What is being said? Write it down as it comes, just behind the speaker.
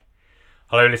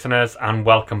Hello, listeners, and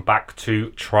welcome back to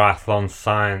Triathlon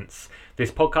Science.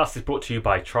 This podcast is brought to you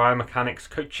by Triomechanics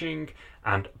Coaching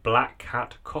and Black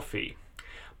Cat Coffee.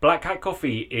 Black Cat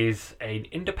Coffee is an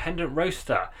independent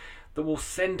roaster that will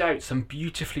send out some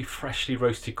beautifully freshly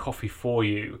roasted coffee for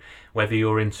you, whether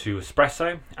you're into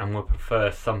espresso and would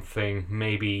prefer something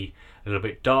maybe a little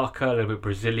bit darker, a little bit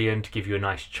Brazilian to give you a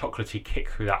nice chocolatey kick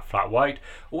through that flat white,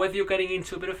 or whether you're getting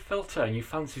into a bit of filter and you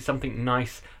fancy something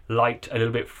nice, light, a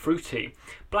little bit fruity.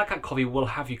 Black Cat Coffee will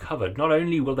have you covered. Not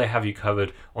only will they have you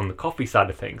covered on the coffee side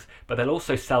of things, but they'll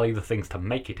also sell you the things to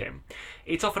make it in.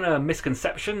 It's often a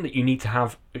misconception that you need to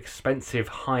have expensive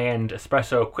high-end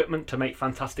espresso equipment to make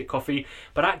fantastic coffee,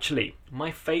 but actually my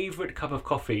favourite cup of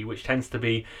coffee, which tends to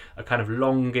be a kind of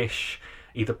longish,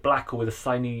 either black or with a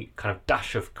tiny kind of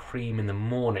dash of cream in the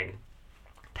morning,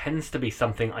 tends to be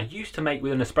something I used to make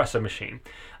with an espresso machine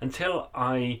until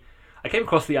I came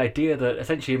across the idea that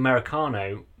essentially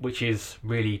Americano, which is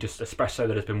really just espresso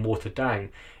that has been watered down,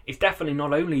 is definitely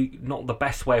not only not the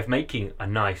best way of making a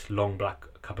nice long black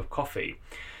cup of coffee,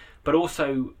 but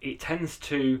also it tends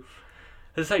to,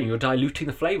 as I say, you're diluting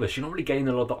the flavours. You're not really getting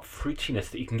a lot of that fruitiness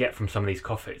that you can get from some of these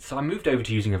coffees. So I moved over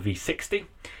to using a V60,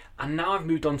 and now I've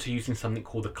moved on to using something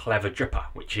called the Clever Dripper,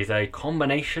 which is a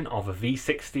combination of a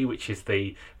V60, which is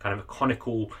the kind of a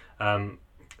conical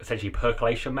essentially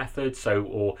percolation method,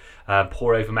 or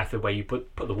pour over method, where you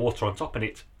put the water on top and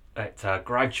it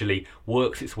gradually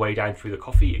works its way down through the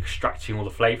coffee, extracting all the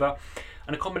flavour,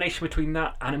 and a combination between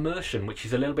that and immersion, which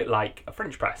is a little bit like a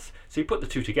French press. So you put the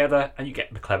two together and you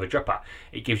get the Clever Dripper.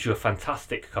 It gives you a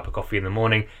fantastic cup of coffee in the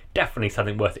morning, definitely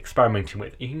something worth experimenting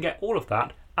with. You can get all of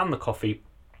that and the coffee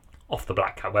off the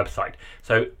Black Cat website.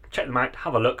 So check them out,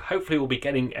 have a look. Hopefully we'll be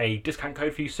getting a discount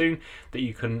code for you soon that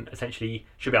you can essentially,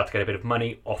 should be able to get a bit of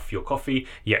money off your coffee.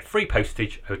 You get free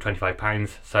postage over £25.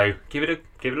 So give it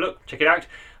a look, check it out,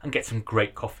 and get some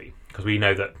great coffee, because we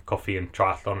know that coffee and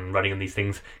triathlon and running and these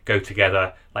things go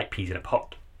together like peas in a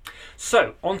pod.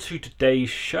 So on to today's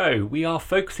show. We are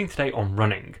focusing today on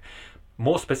running.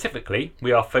 More specifically,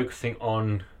 we are focusing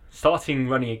on starting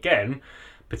running again,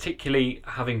 particularly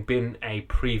having been a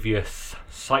previous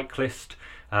cyclist,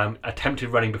 attempted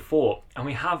running before. And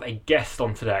we have a guest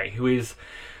on today who is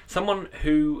someone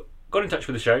who got in touch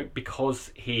with the show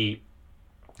because he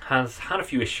has had a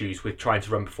few issues with trying to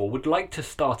run before, would like to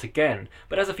start again,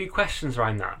 but has a few questions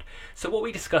around that. So what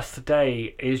we discussed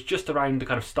today is just around the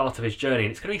kind of start of his journey,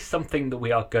 and it's going to be something that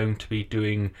we are going to be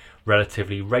doing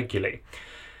relatively regularly.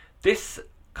 This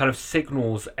kind of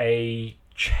signals a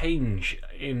change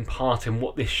in part in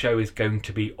what this show is going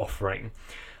to be offering.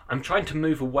 I'm trying to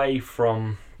move away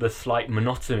from the slight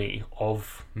monotony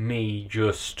of me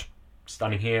just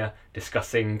standing here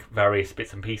discussing various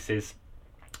bits and pieces,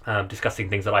 discussing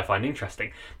things that I find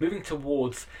interesting, moving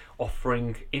towards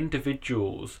offering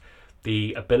individuals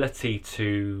the ability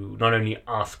to not only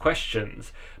ask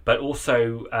questions, but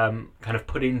also kind of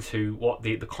put into what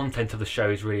the content of the show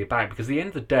is really about. Because at the end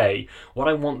of the day, what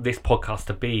I want this podcast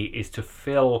to be is to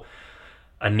fill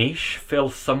a niche, fill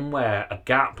somewhere, a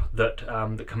gap that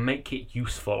that can make it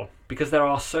useful. Because there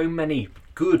are so many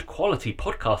good quality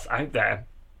podcasts out there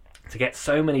to get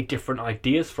so many different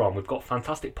ideas from. We've got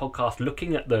fantastic podcasts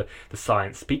looking at the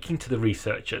science, speaking to the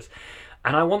researchers.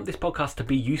 And I want this podcast to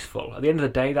be useful. At the end of the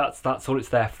day, that's all it's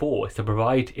there for, is to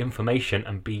provide information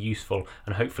and be useful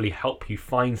and hopefully help you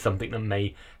find something that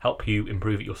may help you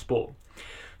improve at your sport.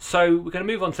 So we're going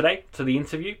to move on today to the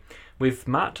interview with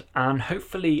Matt, and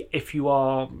hopefully if you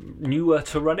are newer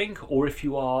to running, or if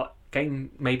you are getting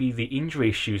maybe the injury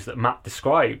issues that Matt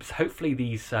describes, hopefully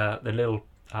these the little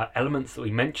elements that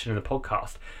we mentioned in the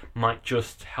podcast might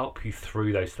just help you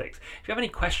through those things. If you have any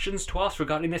questions to ask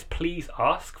regarding this, please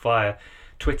ask via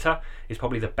Twitter. Is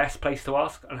probably the best place to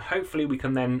ask, and hopefully we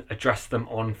can then address them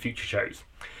on future shows.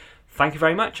 Thank you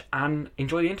very much and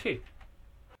enjoy the interview.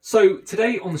 So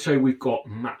today on the show we've got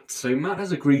Matt. So Matt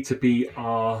has agreed to be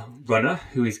our runner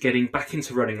who is getting back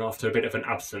into running after a bit of an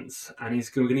absence, and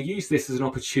we're going to use this as an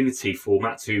opportunity for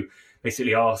Matt to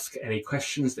basically ask any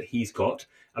questions that he's got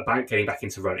about getting back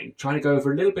into running, trying to go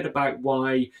over a little bit about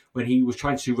why, when he was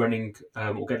trying to running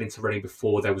or get into running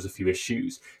before, there was a few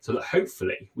issues, so that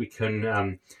hopefully we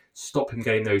can stop him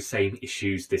getting those same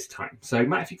issues this time. So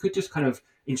Matt, if you could just kind of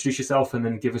introduce yourself and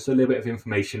then give us a little bit of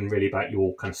information really about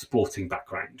your kind of sporting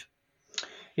background.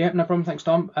 Yeah, no problem. Thanks,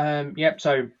 Tom.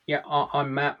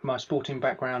 I'm Matt. My sporting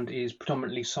background is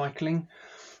predominantly cycling.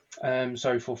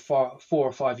 So for 4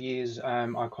 or 5 years,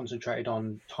 I concentrated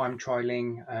on time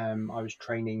trialing. I was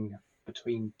training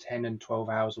between 10 and 12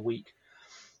 hours a week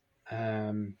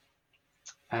and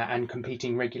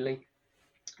competing regularly.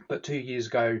 But 2 years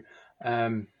ago,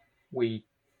 we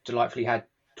delightfully had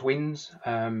twins,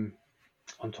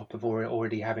 on top of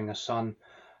already having a son.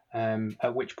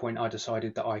 At which point I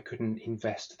decided that I couldn't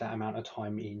invest that amount of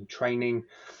time in training,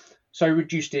 so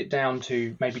reduced it down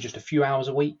to maybe just a few hours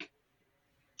a week.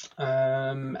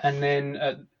 And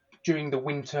then during the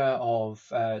winter of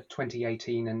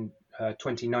 2018 and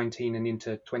 2019 and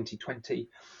into 2020,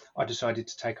 I decided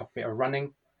to take up a bit of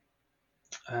running,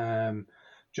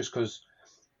 just because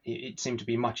it seemed to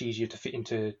be much easier to fit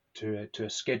into a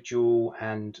schedule,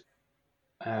 and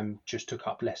just took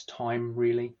up less time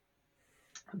really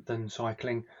than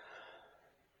cycling.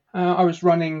 I was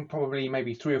running probably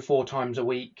maybe 3 or 4 times a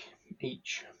week.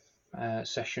 Each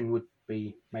session would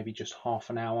be maybe just half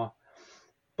an hour.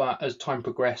 But as time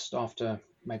progressed, after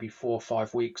maybe 4 or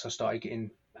 5 weeks, I started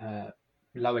getting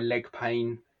lower leg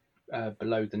pain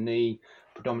below the knee,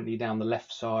 predominantly down the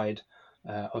left side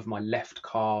of my left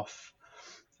calf,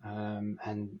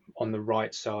 and on the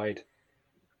right side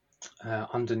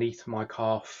underneath my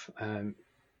calf,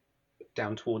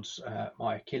 down towards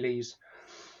my Achilles.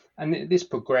 And this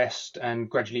progressed and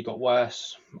gradually got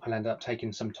worse. I ended up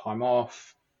taking some time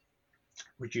off,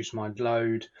 reduced my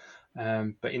load,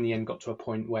 but in the end got to a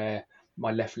point where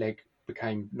my left leg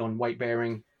became non-weight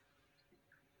bearing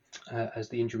as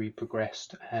the injury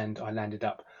progressed, and I landed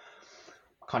up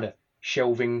kind of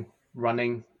shelving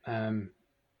running. And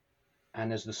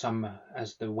as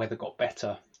the weather got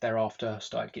better thereafter, I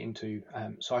started getting to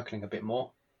cycling a bit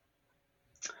more.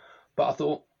 But I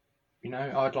thought,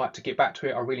 I'd like to get back to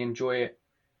it. I really enjoy it.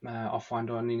 I find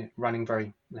running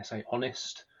very, let's say,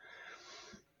 honest.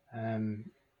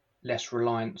 Less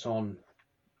reliance on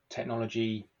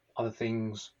technology, other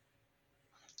things.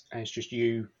 And it's just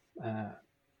you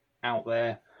out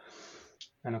there,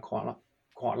 and I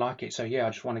quite like it. So yeah, I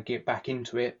just want to get back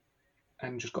into it,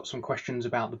 and just got some questions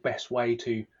about the best way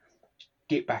to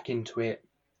get back into it,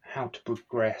 how to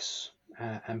progress,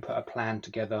 and put a plan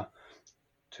together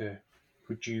to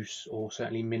reduce or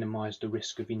certainly minimize the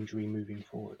risk of injury moving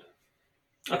forward.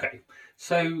 Okay,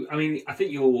 so I mean, I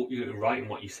think you're right in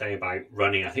what you say about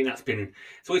running. I think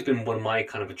it's always been one of my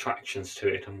kind of attractions to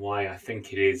it, and why I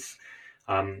think it is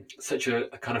such a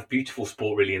kind of beautiful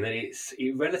sport, really, and that it's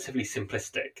relatively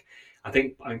simplistic. I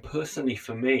think, personally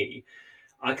for me,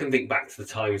 I can think back to the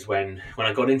times when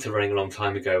I got into running a long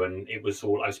time ago, and I was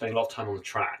spending a lot of time on the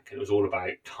track, and it was all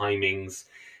about timings.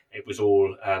 It was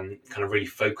all kind of really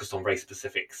focused on very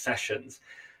specific sessions.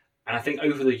 And I think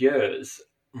over the years,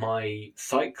 my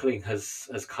cycling has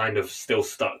kind of still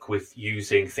stuck with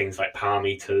using things like power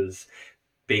meters,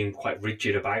 being quite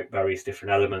rigid about various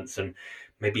different elements, and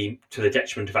maybe to the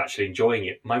detriment of actually enjoying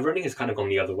it. My running has kind of gone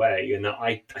the other way, and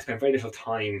I spend very little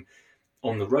time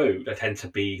on the road. I tend to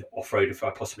be off-road if I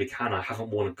possibly can. I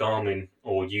haven't worn a Garmin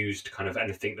or used kind of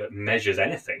anything that measures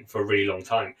anything for a really long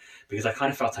time, because I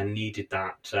kind of felt I needed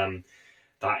that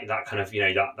that kind of,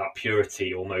 that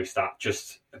purity, almost, that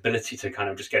just ability to kind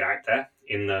of just get out there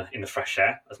in the fresh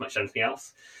air as much as anything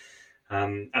else.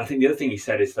 And I think the other thing you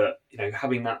said is that,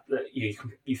 having that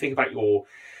you think about your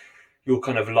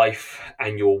kind of life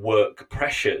and your work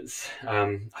pressures.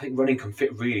 I think running can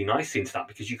fit really nicely into that,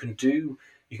 because you can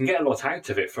get a lot out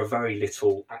of it for very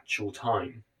little actual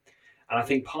time. And I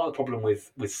think part of the problem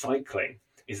with cycling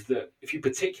is that if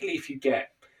you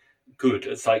get good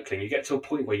at cycling, you get to a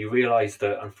point where you realise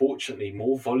that, unfortunately,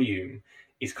 more volume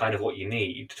is kind of what you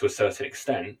need to a certain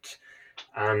extent,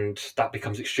 and that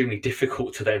becomes extremely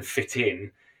difficult to then fit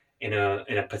in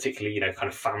a particularly kind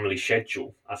of family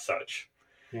schedule as such.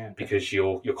 Yeah, because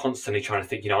you're constantly trying to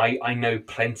think. I know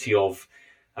plenty of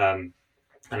kind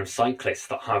of cyclists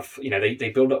that have,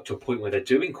 they build up to a point where they're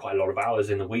doing quite a lot of hours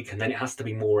in the week, and then it has to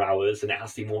be more hours, and it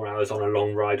has to be more hours on a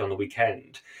long ride on the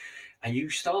weekend. And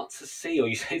you start to see, or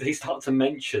they start to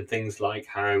mention things like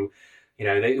how,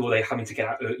 they're having to get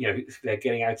out, they're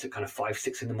getting out at kind of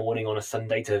 5-6 in the morning on a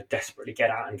Sunday to desperately get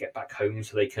out and get back home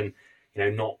so they can,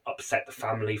 not upset the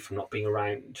family from not being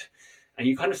around. And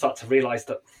you kind of start to realise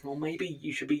that, well, maybe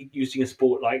you should be using a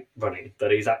sport like running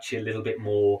that is actually a little bit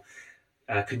more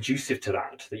conducive to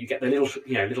that you get the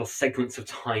little segments of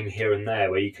time here and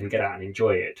there where you can get out and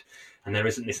enjoy it, and there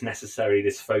isn't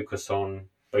this focus on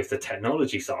both the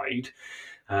technology side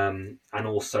and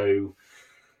also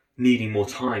needing more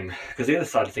time. Because the other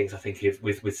side of things, I think,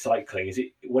 with cycling is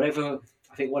whatever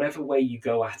way you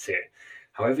go at it,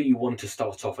 however you want to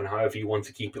start off and however you want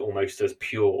to keep it almost as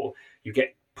pure, you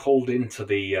get pulled into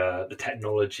the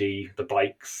technology, the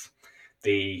bikes,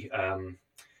 the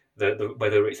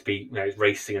whether it's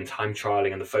racing and time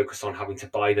trialing, and the focus on having to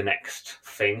buy the next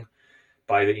thing,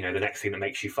 the next thing that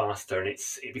makes you faster, and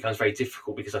it becomes very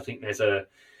difficult, because I think there's a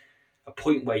a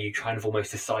point where you kind of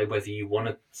almost decide whether you want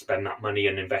to spend that money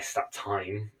and invest that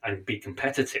time and be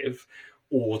competitive,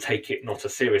 or take it not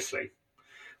as seriously.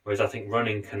 Whereas I think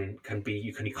running can be,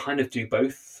 you can kind of do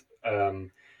both,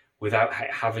 without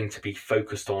having to be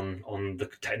focused on the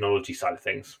technology side of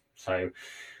things. So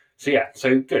yeah,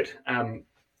 so good.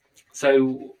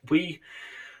 So we'd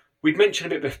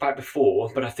mentioned a bit back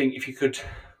before, but I think if you could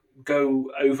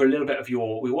go over a little bit of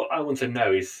what I want to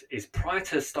know is prior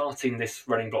to starting this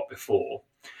running block before,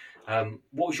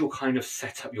 what was your kind of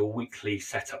setup, your weekly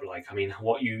setup like? I mean,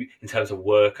 what you, in terms of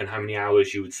work and how many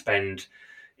hours you would spend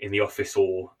in the office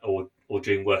or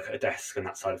doing work at a desk and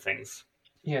that side of things?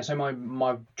 Yeah, so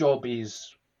my job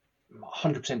is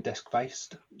 100% desk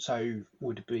based, so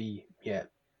would be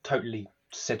totally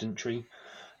sedentary.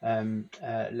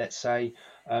 Let's say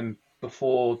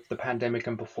before the pandemic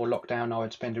and before lockdown, I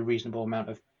would spend a reasonable amount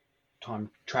of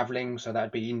time traveling, so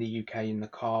that'd be in the UK in the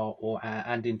car, or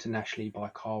and internationally by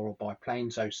car or by plane.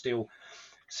 So still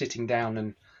sitting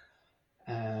down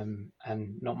and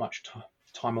not much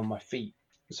time on my feet.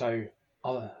 So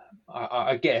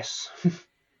I guess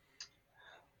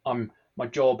my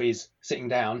job is sitting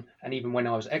down, and even when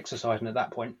I was exercising at that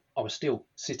point, I was still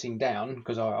sitting down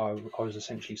because I was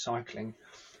essentially cycling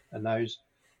and those.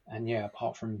 And yeah,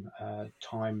 apart from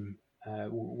time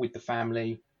with the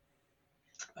family,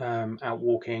 out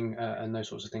walking and those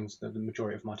sorts of things, the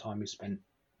majority of my time is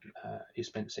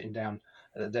spent sitting down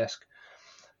at the desk.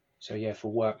 So yeah,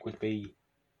 for work would be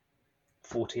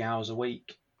 40 hours a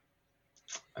week,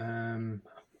 and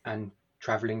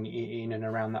traveling in and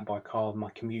around that by car. My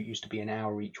commute used to be an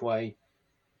hour each way.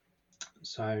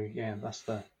 So yeah, that's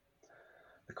the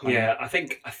kind Yeah, I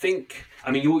think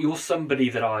I mean you're somebody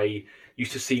that I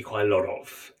used to see quite a lot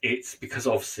of. It's because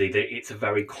obviously it's a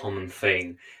very common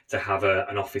thing to have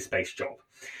an office-based job.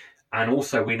 And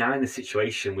also, we're now in the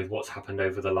situation with what's happened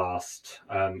over the last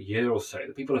year or so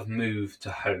that people have moved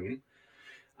to home,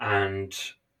 and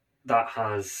that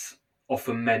has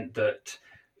often meant that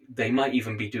they might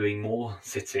even be doing more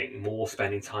sitting, more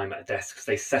spending time at a desk because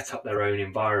they set up their own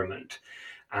environment,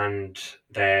 and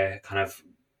they're kind of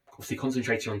obviously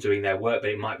concentrating on doing their work,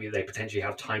 but it might be that they potentially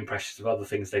have time pressures of other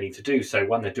things they need to do. So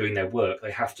when they're doing their work,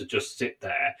 they have to just sit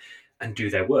there and do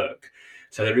their work.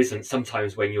 So there isn't,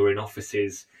 sometimes when you're in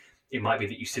offices, it might be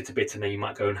that you sit a bit and then you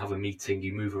might go and have a meeting,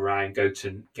 you move around, go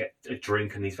to get a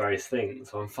drink and these various things.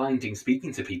 So I'm finding,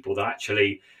 speaking to people, that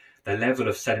actually the level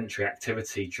of sedentary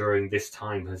activity during this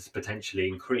time has potentially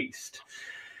increased.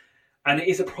 And it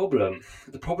is a problem.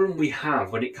 The problem we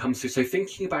have when it comes to, so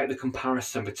thinking about the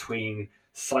comparison between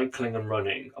cycling and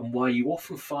running, and why you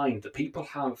often find that people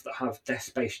that have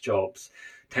desk-based jobs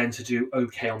tend to do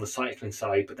okay on the cycling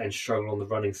side, but then struggle on the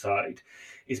running side,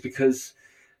 is because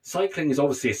cycling is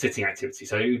obviously a sitting activity.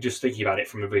 So you're just thinking about it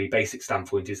from a really basic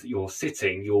standpoint, is that you're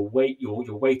sitting, your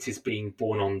weight is being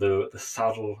borne on the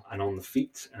saddle and on the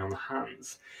feet and on the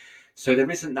hands. So there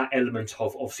isn't that element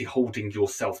of obviously holding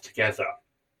yourself together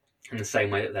in the same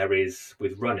way that there is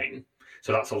with running.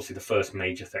 So that's obviously the first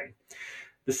major thing.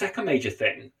 The second major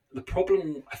thing, the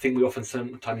problem I think we often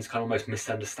sometimes kind of almost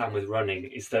misunderstand with running,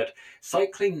 is that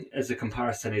cycling as a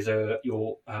comparison is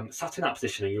you're sat in that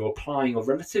position and you're applying a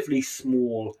relatively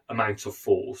small amount of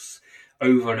force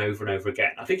over and over and over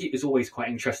again. I think it was always quite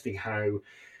interesting how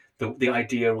the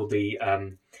idea or the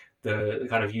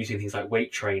kind of using things like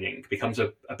weight training becomes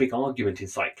a big argument in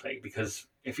cycling, because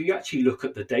if you actually look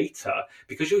at the data,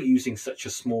 because you're using such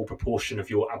a small proportion of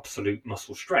your absolute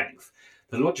muscle strength,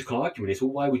 the logical argument is,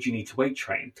 well, why would you need to weight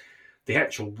train? The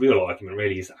actual real argument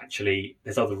really is actually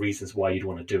there's other reasons why you'd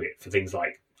want to do it, for things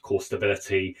like core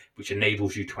stability, which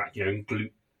enables you to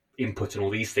glute input and all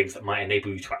these things that might enable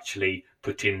you to actually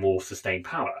put in more sustained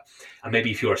power. And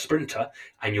maybe if you're a sprinter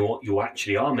and you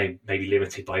actually are maybe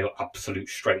limited by your absolute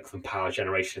strength and power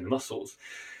generation in the muscles.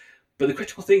 But the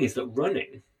critical thing is that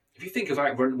running, if you think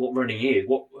about what running is,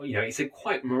 it's a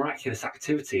quite miraculous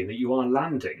activity in that you are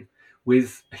landing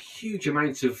with a huge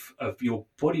amount of your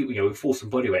body, force and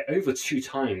body weight, over 2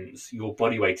 times your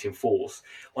body weight in force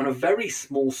on a very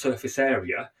small surface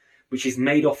area, which is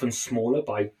made often smaller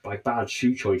by bad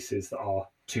shoe choices that are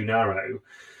too narrow.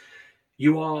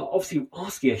 You are obviously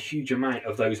asking a huge amount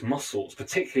of those muscles,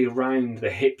 particularly around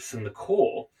the hips and the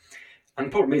core. And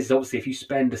the problem is obviously if you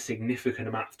spend a significant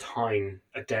amount of time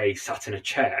a day sat in a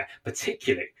chair,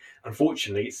 particularly,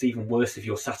 unfortunately, it's even worse if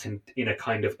you're sat in a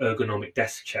kind of ergonomic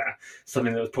desk chair,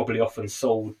 something that was probably often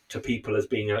sold to people as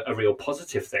being a real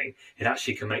positive thing. It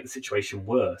actually can make the situation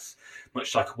worse,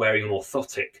 much like wearing an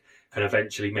orthotic can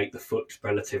eventually make the foot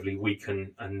relatively weak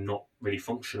and not really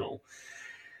functional.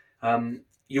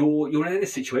 You're in a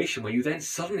situation where you then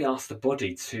suddenly ask the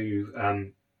body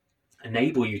to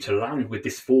enable you to land with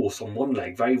this force on one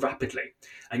leg very rapidly.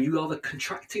 And you are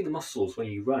contracting the muscles when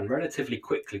you run relatively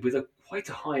quickly with quite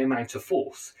a high amount of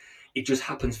force. It just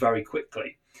happens very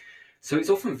quickly. So it's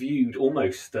often viewed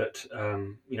almost that,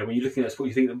 when you're looking at sport,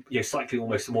 you think that cycling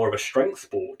almost more of a strength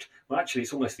sport. Well, actually,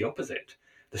 it's almost the opposite.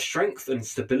 The strength and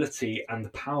stability and the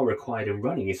power required in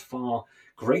running is far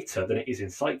greater than it is in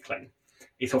cycling.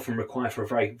 It's often required for a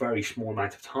very, very small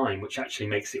amount of time, which actually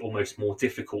makes it almost more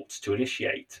difficult to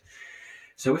initiate.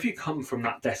 So if you come from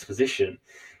that disposition,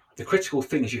 the critical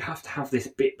thing is you have to have this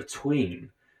bit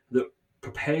between that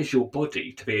prepares your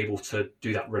body to be able to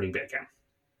do that running bit again.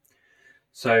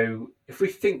 So if we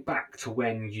think back to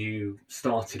when you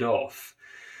started off,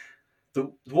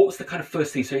 what was the kind of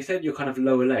first thing? So you said your kind of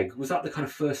lower leg. Was that the kind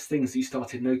of first things that you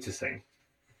started noticing?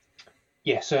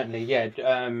 Yeah, certainly. Yeah.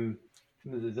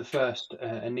 The first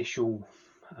initial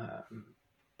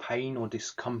pain or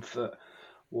discomfort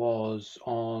was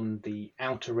on the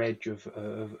outer edge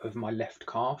of my left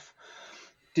calf.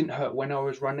 Didn't hurt when I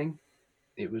was running.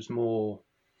 It was more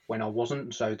when I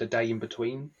wasn't, so the day in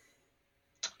between.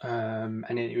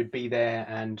 And it would be there,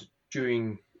 and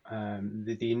during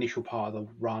the initial part of the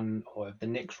run or the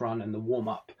next run and the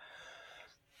warm-up,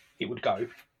 it would go.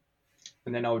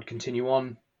 And then I would continue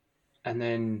on, and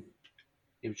then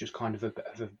it was just kind of a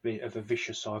bit of a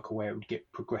vicious cycle where it would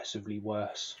get progressively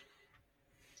worse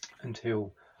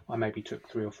until I maybe took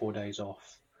 3 or 4 days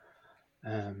off,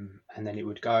 and then it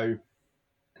would go, and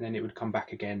then it would come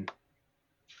back again,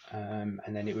 and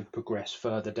then it would progress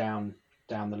further down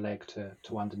the leg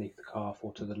to underneath the calf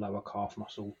or to the lower calf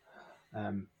muscle.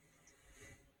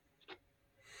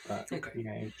 But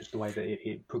okay. Just the way that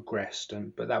it progressed,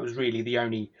 but that was really the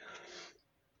only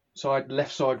side.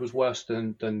 Left side was worse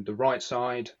than the right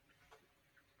side,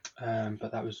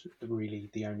 but that was really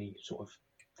the only sort of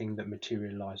thing that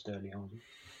materialized early on.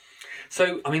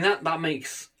 So, I mean, that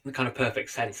makes the kind of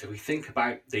perfect sense. If we think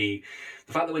about the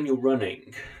fact that when you're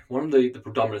running, one of the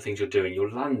predominant things you're doing,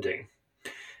 you're landing,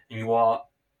 and you are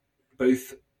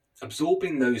both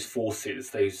absorbing those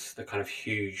forces, the kind of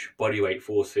huge bodyweight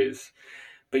forces,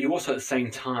 but you're also at the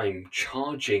same time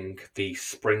charging the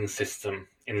spring system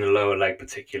in the lower leg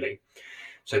particularly.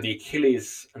 So the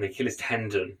Achilles and the Achilles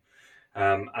tendon,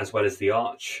 as well as the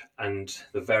arch and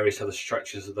the various other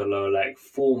structures of the lower leg,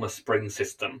 form a spring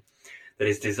system that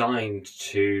is designed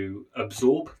to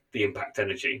absorb the impact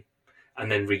energy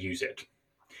and then reuse it.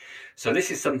 So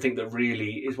this is something that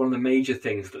really is one of the major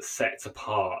things that sets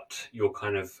apart your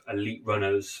kind of elite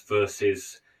runners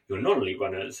versus your non-elite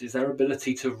runners, is their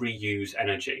ability to reuse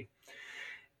energy.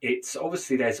 It's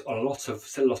obviously there's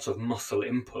still a lot of muscle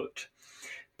input,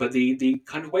 but the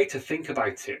kind of way to think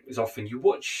about it is often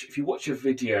if you watch a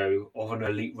video of an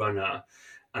elite runner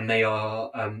and they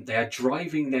are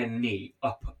driving their knee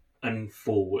up and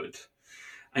forward.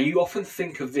 And you often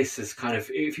think of this as kind of,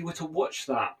 if you were to watch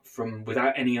that from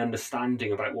without any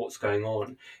understanding about what's going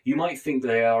on, you might think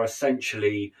they are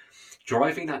essentially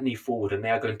driving that knee forward and they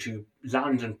are going to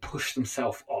land and push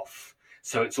themselves off.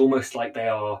 So it's almost like they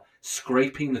are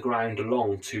scraping the ground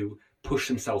along to push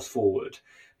themselves forward.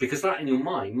 Because that in your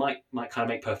mind might kind of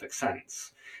make perfect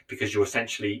sense, because you're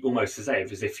essentially almost as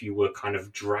if you were kind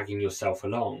of dragging yourself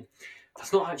along.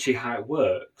 That's not actually how it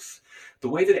works. The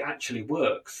way that it actually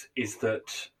works is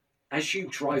that as you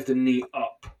drive the knee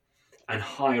up and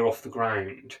higher off the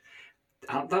ground,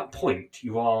 at that point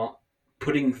you are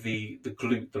putting the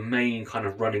glute, the main kind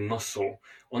of running muscle,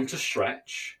 onto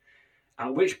stretch,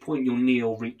 at which point your knee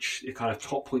will reach the kind of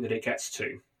top point that it gets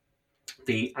to.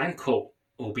 The ankle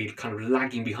will be kind of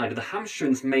lagging behind. And the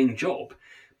hamstring's main job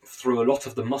through a lot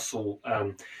of the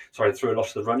through a lot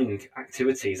of the running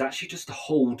activity is actually just to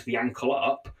hold the ankle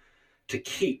up to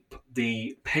keep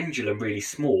the pendulum really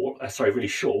short,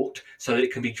 so that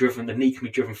it can be driven, the knee can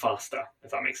be driven faster,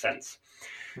 if that makes sense.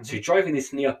 Mm-hmm. So you're driving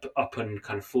this knee up and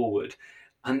kind of forward,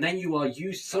 and then you are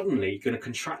suddenly going to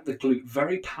contract the glute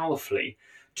very powerfully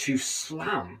to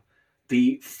slam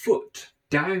the foot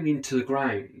down into the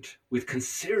ground with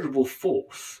considerable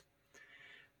force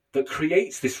that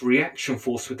creates this reaction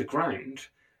force with the ground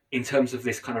in terms of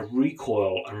this kind of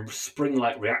recoil and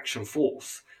spring-like reaction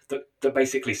force that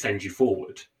basically sends you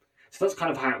forward. So that's kind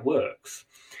of how it works.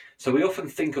 So we often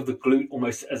think of the glute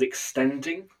almost as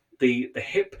extending the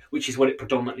hip, which is what it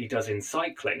predominantly does in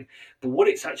cycling. But what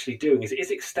it's actually doing is it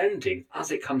is extending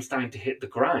as it comes down to hit the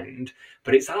ground,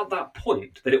 but it's at that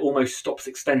point that it almost stops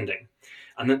extending.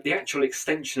 And that the actual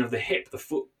extension of the hip, the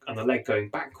foot and the leg going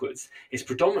backwards, is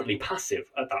predominantly passive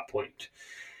at that point.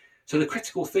 So the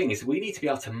critical thing is we need to be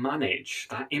able to manage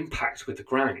that impact with the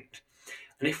ground.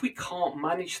 And if we can't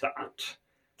manage that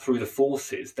through the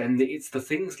forces, then it's the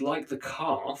things like the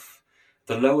calf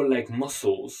the lower leg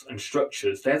muscles and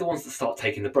structures, they're the ones that start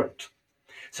taking the brunt.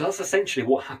 So that's essentially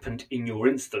what happened in your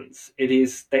instance.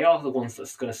 They are the ones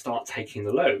that's going to start taking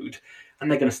the load, and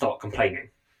they're going to start complaining.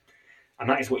 And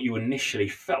that is what you initially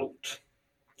felt,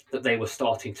 that they were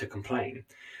starting to complain.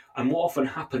 And what often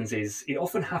happens is, you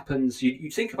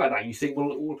think about that and you think,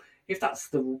 well if that's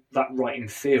that right in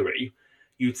theory,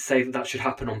 you'd say that should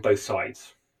happen on both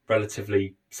sides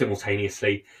relatively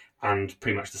simultaneously and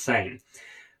pretty much the same.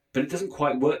 But it doesn't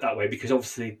quite work that way, because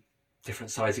obviously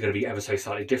different sides are going to be ever so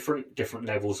slightly different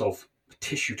levels of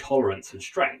tissue tolerance and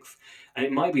strength. And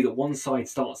it might be that one side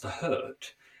starts to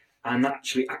hurt and that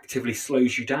actually actively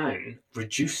slows you down,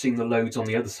 reducing the loads on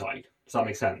the other side. Does that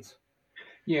make sense?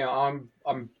 Yeah,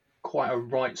 I'm quite a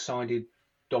right-sided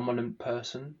dominant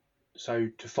person. So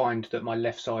to find that my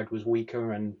left side was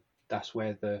weaker, and that's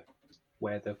where the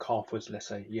calf was, let's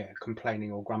say,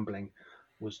 complaining or grumbling,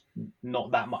 was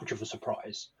not that much of a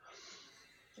surprise.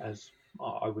 As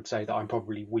I would say that I'm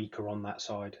probably weaker on that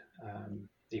side,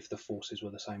 if the forces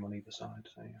were the same on either side.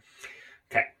 So yeah.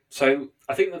 Okay, so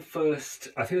I think the first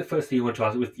thing you want to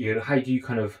ask was,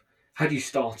 how do you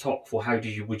start off, or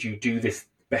would you do this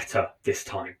better this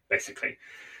time, basically?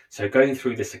 So going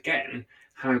through this again,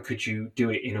 how could you do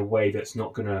it in a way that's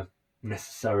not going to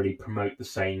necessarily promote the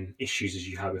same issues as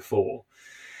you had before?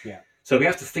 Yeah. So we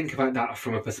have to think about that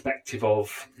from a perspective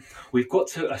of, we've got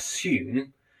to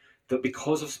assume that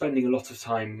because of spending a lot of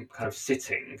time kind of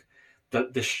sitting,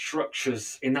 that the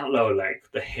structures in that lower leg,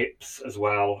 the hips as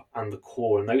well, and the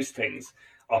core and those things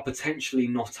are potentially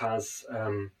not as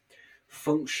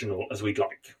functional as we'd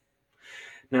like.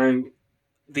 Now,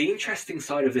 the interesting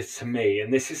side of this to me,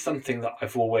 and this is something that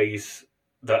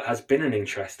that has been an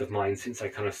interest of mine since I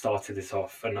kind of started this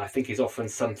off, and I think is often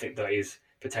something that is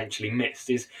potentially missed,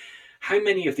 is how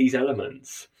many of these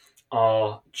elements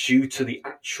are due to the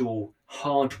actual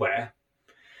hardware,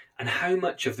 and how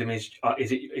much of them is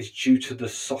due to the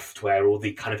software or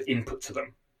the kind of input to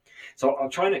them. So I'll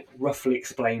try and roughly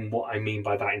explain what I mean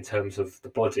by that in terms of the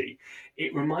body.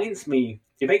 It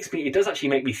does actually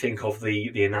make me think of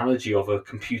the analogy of a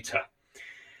computer.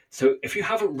 So if you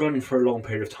haven't run for a long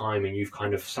period of time and you've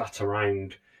kind of sat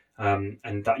around, and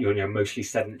that you're in a mostly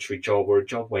sedentary job, or a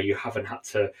job where you haven't had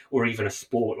to, or even a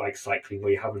sport like cycling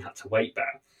where you haven't had to weight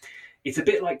bear, it's a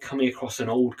bit like coming across an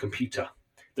old computer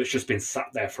that's just been sat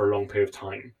there for a long period of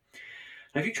time.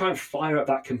 Now, if you try and fire up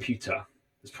that computer,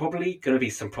 there's probably going to be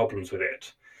some problems with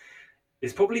it.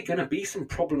 There's probably going to be some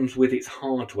problems with its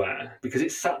hardware, because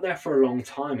it's sat there for a long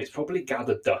time. It's probably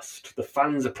gathered dust. The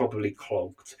fans are probably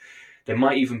clogged. There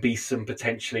might even be some,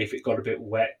 potentially, if it got a bit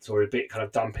wet or a bit kind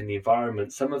of damp in the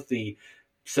environment, some of the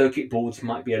circuit boards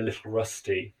might be a little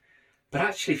rusty. But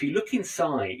actually, if you look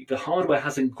inside, the hardware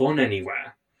hasn't gone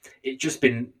anywhere. It's just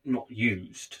been not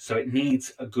used. So it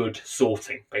needs a good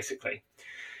sorting, basically.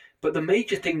 But the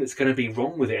major thing that's going to be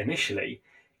wrong with it initially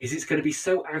is it's going to be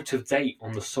so out of date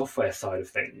on the software side of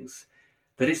things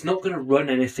that it's not going to run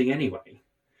anything anyway.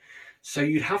 So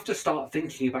you'd have to start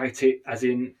thinking about it as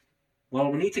in,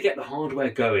 well, we need to get the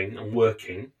hardware going and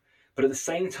working, but at the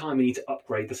same time, we need to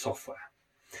upgrade the software.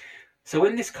 So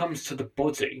when this comes to the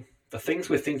body, the things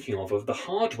we're thinking of the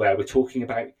hardware, we're talking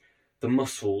about the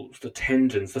muscles, the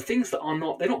tendons, the things that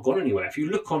they're not gone anywhere. If you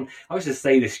look on, I always just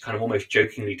say this kind of almost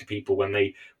jokingly to people when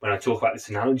I talk about this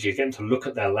analogy, I get them to look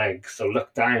at their legs, so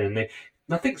look down, and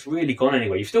nothing's really gone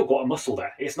anywhere. You've still got a muscle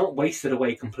there. It's not wasted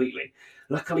away completely.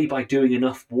 Luckily, by doing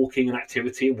enough walking and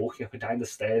activity and walking up and down the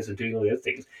stairs and doing all the other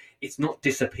things, it's not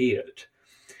disappeared.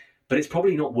 But it's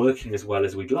probably not working as well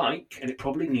as we'd like, and it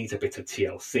probably needs a bit of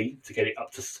TLC to get it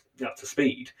up to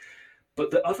speed. But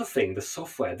the other thing, the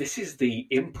software, this is the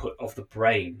input of the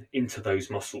brain into those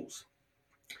muscles.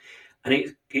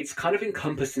 And it's kind of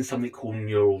encompassed in something called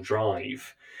neural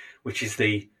drive, which is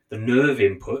the nerve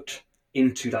input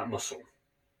into that muscle.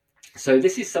 So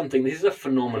this is a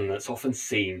phenomenon that's often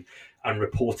seen and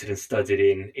reported and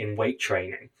studied in weight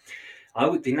training.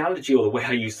 The analogy, or the way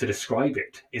I used to describe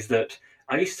it, is that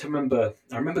I remember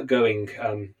going,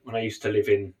 when I used to live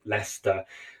in Leicester,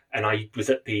 and I was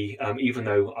at even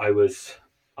though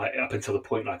up until the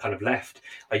point I kind of left,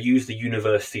 I used the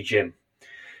university gym.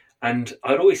 And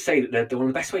I'd always say that one of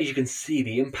the best ways you can see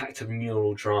the impact of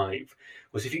neural drive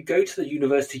was if you go to the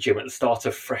university gym at the start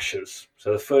of freshers,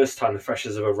 so the first time the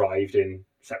freshers have arrived in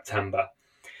September,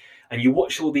 and you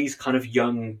watch all these kind of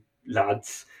young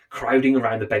lads crowding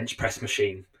around the bench press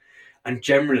machine. And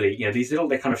generally,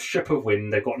 they kind of strip of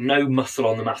wind, they've got no muscle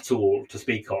on them at all to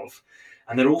speak of.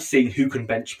 And they're all seeing who can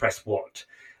bench press what.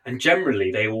 And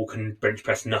generally, they all can bench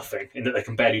press nothing, in that they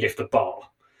can barely lift the bar.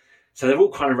 So they're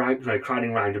all kind of crowding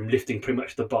around and lifting pretty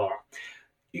much the bar.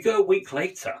 You go a week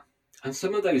later, And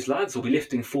some of those lads will be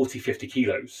lifting 40, 50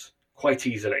 kilos quite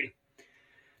easily.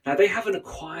 Now, they haven't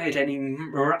acquired any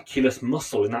miraculous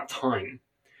muscle in that time.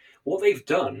 What they've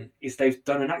done is they've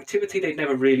done an activity they've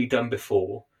never really done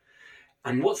before.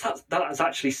 And that has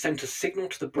actually sent a signal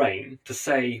to the brain to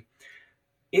say,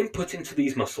 input into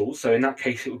these muscles, so in that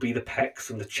case it would be the pecs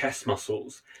and the chest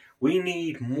muscles, we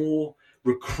need more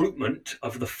recruitment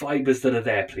of the fibers that are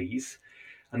there, please.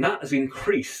 And that has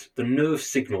increased the nerve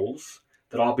signals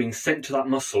that are being sent to that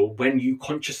muscle when you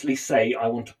consciously say, I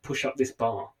want to push up this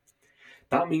bar.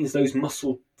 That means those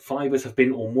muscle fibers have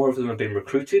been, or more of them have been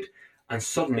recruited, and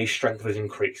suddenly strength has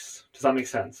increased. Does that make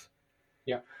sense?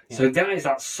 Yeah. So that is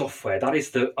that software. That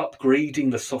is the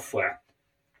upgrading the software.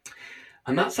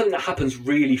 And that's something that happens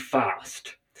really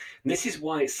fast. And this is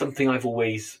why it's something I've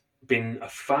always been a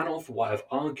fan of, why I've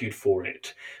argued for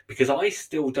it, because I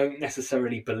still don't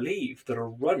necessarily believe that a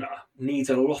runner needs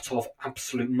a lot of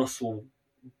absolute muscle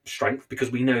strength,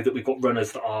 because we know that we've got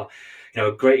runners that are,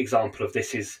 a great example of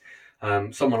this is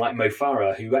someone like Mo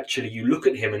Farah, who actually, you look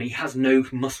at him and he has no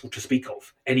muscle to speak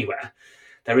of anywhere.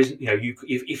 There isn't,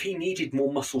 if he needed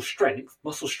more muscle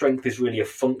strength is really a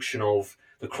function of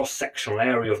the cross-sectional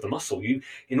area of the muscle.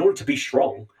 In order to be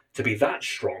strong, to be that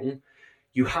strong,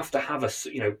 you have to have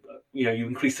you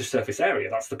increase the surface area.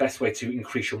 That's the best way to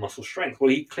increase your muscle strength. Well,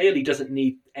 he clearly doesn't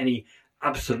need any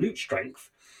absolute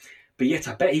strength, but yet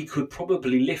I bet he could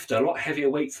probably lift a lot heavier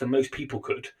weights than most people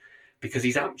could, because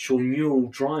his actual neural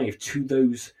drive to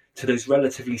those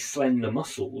relatively slender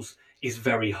muscles is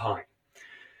very high.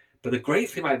 But the great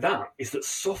thing about that is that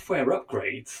software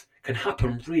upgrades can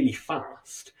happen really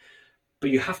fast,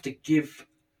 but you have to give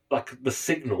the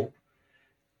signal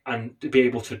and to be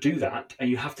able to do that, and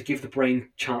you have to give the brain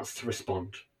a chance to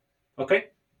respond. Okay?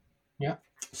 Yeah.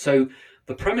 So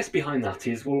the premise behind that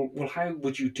is, well, how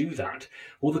would you do that?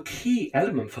 Well, the key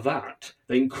element for that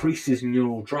increases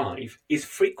neural drive is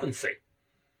frequency.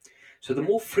 So the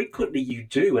more frequently you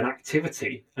do an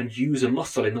activity and use a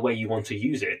muscle in the way you want to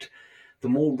use it, the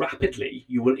more rapidly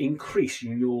you will increase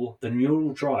the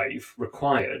neural drive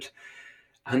required.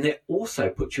 And it also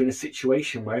puts you in a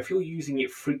situation where if you're using it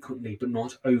frequently but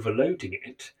not overloading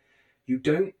it, you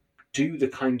don't do the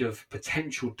kind of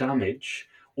potential damage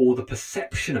or the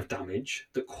perception of damage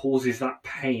that causes that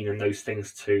pain and those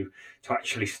things to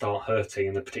actually start hurting,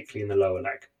 and particularly in the lower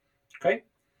leg. Okay?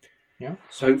 Yeah.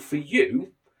 So for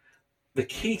you, the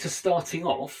key to starting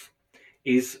off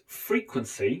is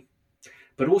frequency,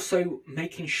 but also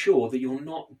making sure that you're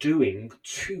not doing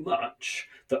too much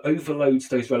that overloads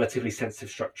those relatively sensitive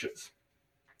structures.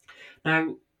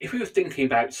 Now, if we were thinking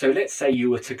about, so let's say you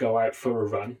were to go out for a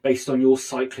run based on your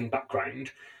cycling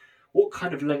background, what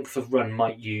kind of length of run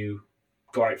might you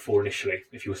go out for initially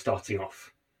if you were starting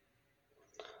off?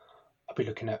 I'll be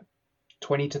looking at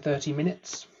 20 to 30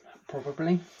 minutes,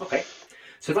 probably. Okay.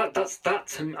 So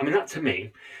that to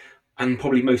me, and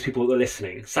probably most people that are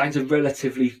listening, sounds a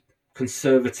relatively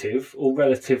conservative or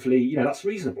relatively, that's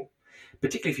reasonable.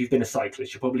 Particularly if you've been a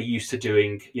cyclist, you're probably used to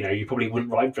doing, you probably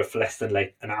wouldn't ride for less than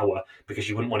an hour, because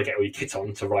you wouldn't want to get all your kit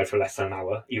on to ride for less than an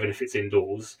hour, even if it's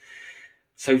indoors.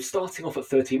 So starting off at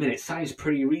 30 minutes sounds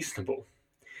pretty reasonable.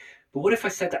 But what if I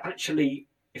said that actually,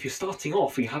 if you're starting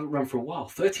off and you haven't run for a while,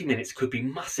 30 minutes could be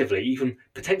massively,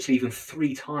 potentially even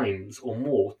 3 times or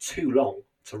more too long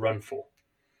to run for?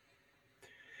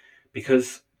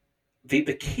 Because the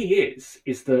key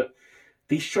is that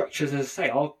these structures, as I say,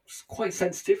 are quite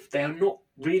sensitive. They are not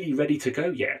really ready to go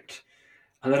yet.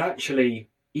 And that actually,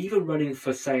 even running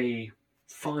for, say,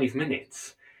 5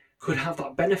 minutes could have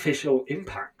that beneficial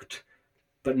impact,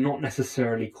 but not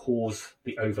necessarily cause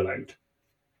the overload.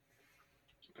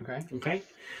 Okay.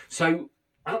 So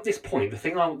at this point,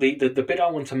 the bit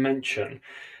I want to mention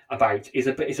about is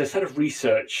a set of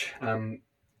research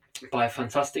by a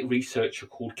fantastic researcher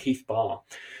called Keith Barr,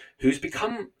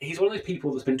 he's one of those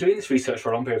people that's been doing this research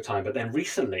for a long period of time, but then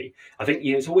recently, I think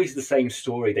it's always the same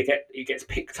story. It gets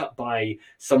picked up by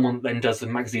someone, then does a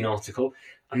magazine article,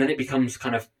 and then it becomes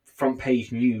kind of front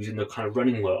page news in the kind of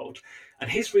running world. And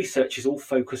his research is all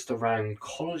focused around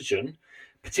collagen,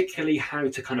 particularly how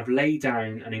to kind of lay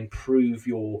down and improve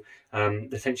your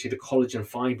essentially the collagen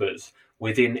fibers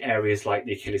within areas like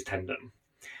the Achilles tendon.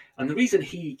 And the reason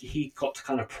he got to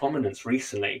kind of prominence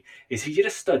recently is he did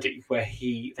a study where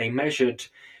they measured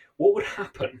what would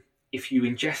happen if you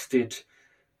ingested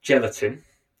gelatin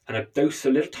and a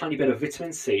little tiny bit of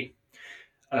vitamin C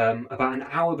about an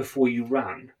hour before you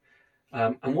ran.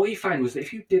 And what he found was that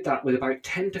if you did that with about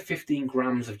 10 to 15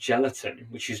 grams of gelatin,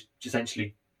 which is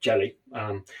essentially jelly,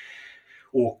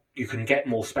 or you can get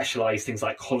more specialized things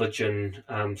like collagen,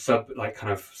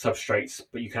 substrates,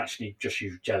 but you can actually just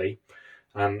use jelly.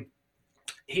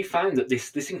 he found that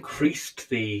this increased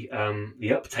the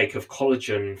uptake of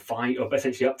collagen or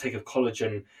essentially uptake of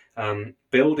collagen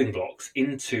building blocks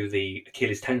into the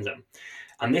Achilles tendon,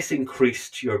 and this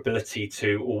increased your ability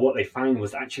to, or what they found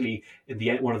was actually in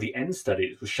the one of the end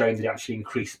studies was showing that it actually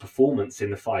increased performance in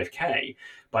the 5K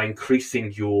by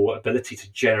increasing your ability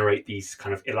to generate these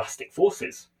kind of elastic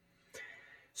forces.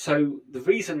 So the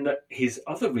reason that his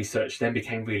other research then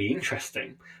became really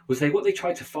interesting was what they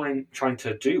trying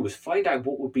to do was find out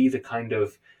what would be the kind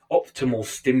of optimal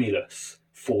stimulus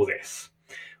for this.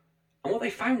 And what they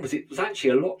found was it was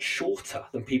actually a lot shorter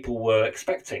than people were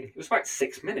expecting. It was about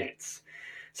 6 minutes.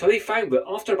 So they found that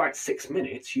after about 6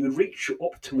 minutes, you would reach your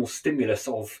optimal stimulus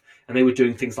and they were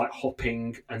doing things like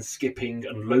hopping and skipping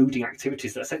and loading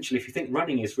activities that essentially, if you think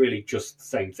running is really just the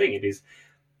same thing, it is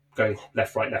going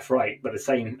left, right, but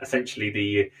essentially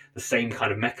the same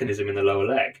kind of mechanism in the lower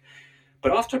leg.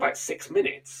 But after about 6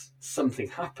 minutes, something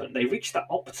happened. They reached that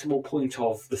optimal point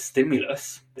of the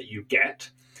stimulus that you get,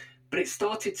 but it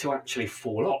started to actually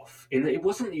fall off, in that it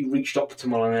wasn't that you reached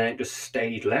optimal and then it just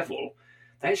stayed level.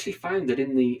 They actually found that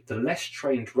in the less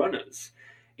trained runners,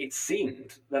 it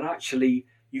seemed that actually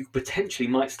you potentially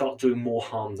might start doing more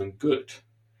harm than good.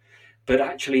 But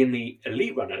actually in the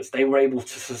elite runners, they were able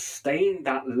to sustain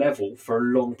that level for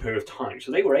a long period of time.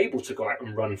 So they were able to go out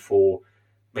and run for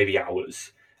maybe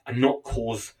hours and not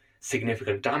cause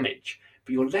significant damage.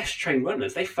 But your less trained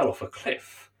runners, they fell off a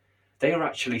cliff. They were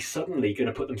actually suddenly going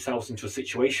to put themselves into a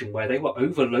situation where they were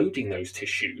overloading those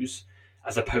tissues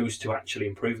as opposed to actually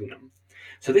improving them.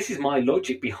 So this is my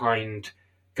logic behind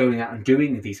going out and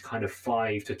doing these kind of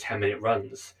 5 to 10 minute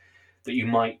runs that you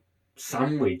might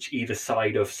sandwich either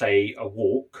side of, say, a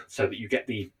walk, so that you get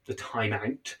the time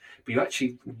out, but you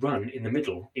actually run in the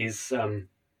middle is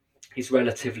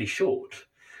relatively short.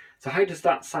 So how does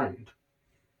that sound?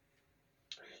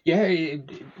 Yeah,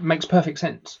 it makes perfect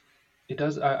sense. It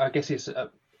does. I guess it's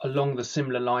along the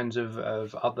similar lines of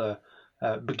other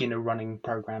beginner running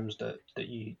programs that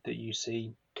you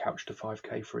see. Couch to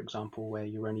 5K, for example, where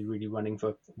you're only really running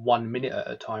for 1 minute at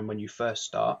a time when you first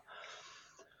start.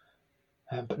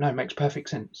 But no, it makes perfect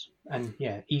sense. And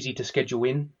yeah, easy to schedule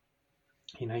in.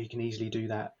 You can easily do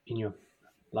that in your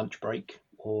lunch break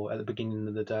or at the beginning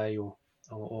of the day or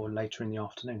later in the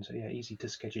afternoon. So yeah, easy to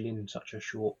schedule in such a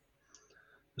short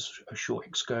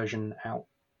excursion out.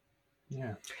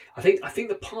 Yeah. I think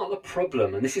the part of the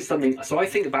problem, and this is something, so I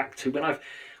think back to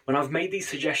when I've made these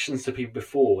suggestions to people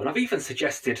before, and I've even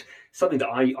suggested something that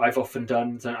I've often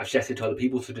done, and I've suggested to other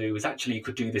people to do, is actually you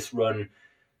could do this run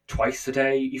twice a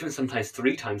day, even sometimes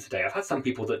 3 times a day. I've had some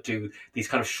people that do these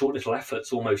kind of short little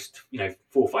efforts almost 4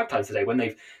 or 5 times a day when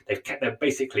they've kept their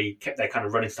kind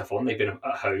of running stuff on. They've been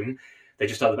at home, they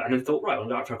just done it, and then thought, right, I'll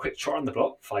go out for a quick trot on the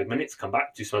block, 5 minutes, come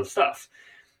back, do some other stuff,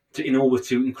 in order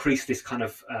to increase this kind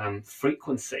of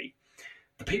frequency.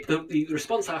 The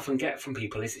response I often get from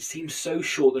people is it seems so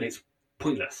short that it's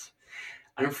pointless.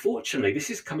 And unfortunately,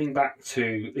 this is coming back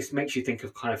to, this makes you think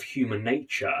of kind of human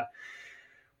nature,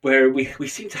 where we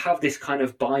seem to have this kind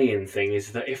of buy-in thing,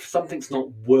 is that if something's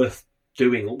not worth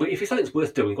doing, or if something's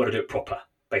worth doing, we've got to do it proper,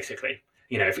 basically.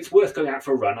 If it's worth going out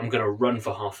for a run, I'm going to run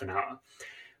for half an hour.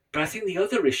 But I think the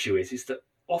other issue is that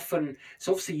often,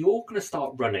 so obviously you're going to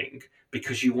start running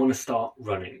because you want to start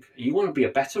running. You want to be a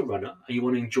better runner and you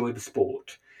want to enjoy the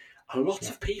sport. A lot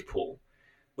of people,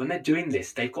 when they're doing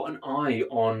this, they've got an eye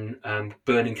on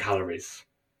burning calories.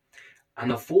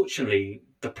 And unfortunately,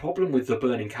 the problem with the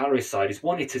burning calories side is,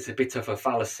 one, it is a bit of a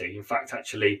fallacy. In fact,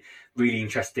 actually, really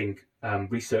interesting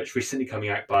research recently coming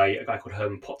out by a guy called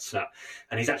Herman Potzner.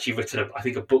 And he's actually written,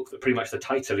 a book that pretty much the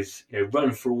title is,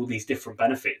 Run for all these different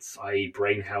benefits, i.e.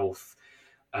 brain health,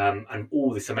 and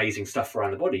all this amazing stuff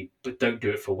around the body, but don't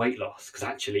do it for weight loss, because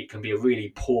actually it can be a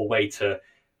really poor way to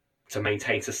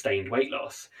maintain sustained weight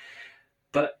loss.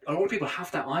 But a lot of people have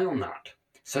that eye on that.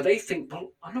 So they think,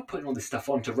 well, I'm not putting all this stuff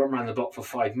on to run around the block for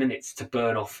 5 minutes to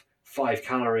burn off 5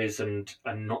 calories and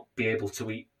not be able to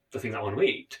eat the thing that I want to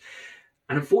eat.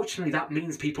 And unfortunately, that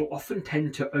means people often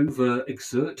tend to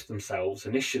overexert themselves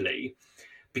initially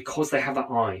because they have that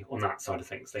eye on that side of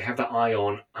things. They have that eye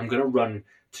on, I'm going to run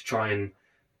to try and,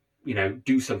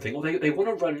 do something. Or they want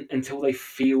to run until they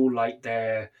feel like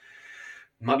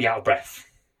might be out of breath.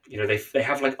 They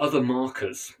have like other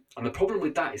markers. And the problem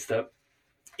with that is that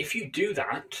if you do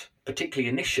that, particularly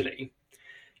initially,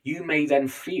 you may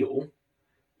then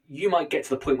you might get to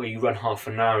the point where you run half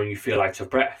an hour and you feel out of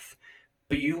breath,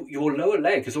 but your lower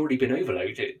leg has already been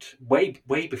overloaded way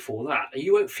before that. And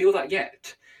you won't feel that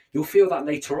yet. You'll feel that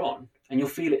later on, and you'll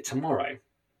feel it tomorrow.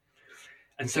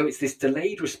 And so it's this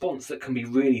delayed response that can be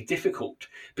really difficult,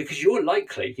 because you're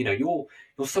likely, your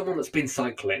you're someone that's been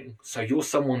cycling, so you're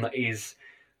someone that is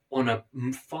on a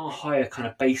far higher kind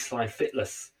of baseline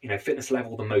fitness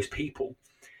level than most people.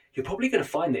 You're probably going to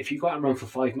find that if you go out and run for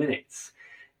 5 minutes,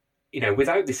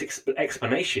 without this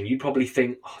explanation, you'd probably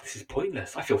think, "Oh, this is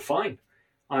pointless. I feel fine.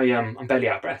 I'm barely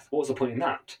out of breath. What was the point in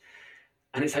that?"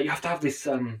 And it's like you have to have this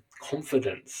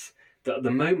confidence that at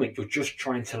the moment you're just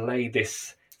trying to lay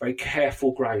this very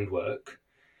careful groundwork,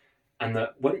 and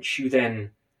that once you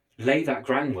then lay that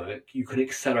groundwork, you can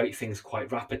accelerate things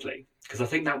quite rapidly. Because I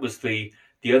think that was the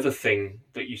other thing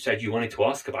that you said you wanted to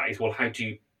ask about is, well, how do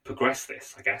you progress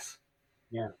this, I guess?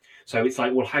 Yeah. So it's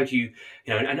like, well, how do you,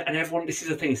 and everyone, this is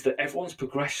the thing, is that everyone's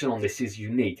progression on this is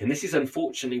unique. And this is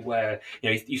unfortunately where,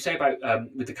 you say about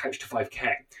with the Couch to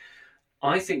 5K,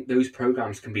 I think those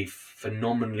programs can be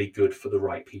phenomenally good for the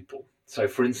right people. So,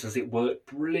 for instance, it worked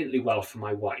brilliantly well for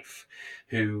my wife,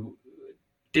 who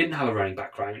didn't have a running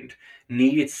background,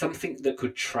 needed something that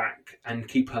could track and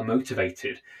keep her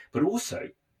motivated, but also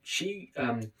she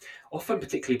often,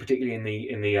 particularly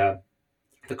in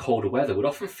the colder weather, would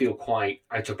often feel quite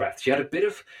out of breath. She had a bit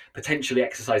of potentially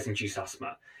exercise-induced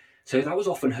asthma. So that was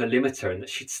often her limiter, and that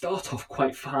she'd start off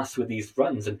quite fast with these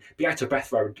runs and be out of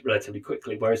breath relatively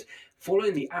quickly, whereas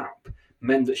following the app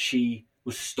meant that she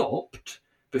was stopped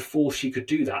before she could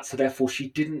do that. So therefore she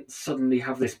didn't suddenly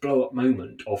have this blow-up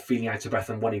moment of feeling out of breath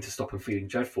and wanting to stop and feeling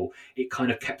dreadful. It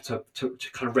kind of kept her, to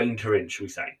kind of reined her in, shall we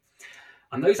say.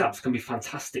 And those apps can be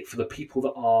fantastic for the people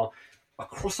that are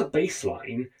across a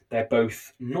baseline. They're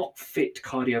both not fit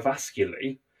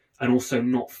cardiovascularly and also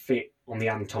not fit on the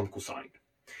anatomical side.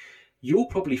 You'll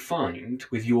probably find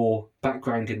with your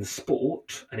background in the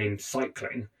sport and in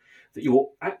cycling that your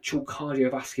actual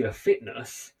cardiovascular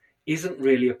fitness isn't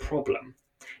really a problem.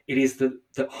 It is the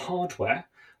hardware,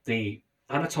 the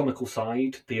anatomical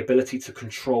side, the ability to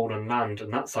control and land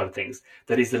and that side of things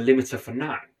that is the limiter for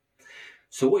now.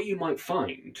 So what you might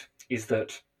find is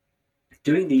that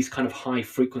doing these kind of high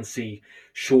frequency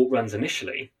short runs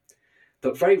initially,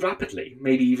 but very rapidly,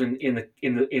 maybe even in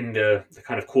the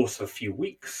kind of course of a few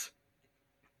weeks,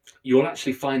 you'll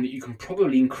actually find that you can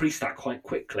probably increase that quite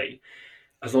quickly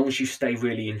as long as you stay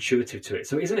really intuitive to it.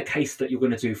 So it isn't a case that you're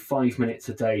going to do 5 minutes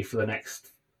a day for the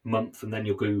next month and then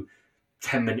you'll go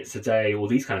 10 minutes a day or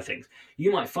these kind of things.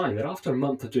 You might find that after a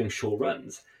month of doing short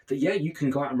runs that, you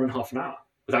can go out and run half an hour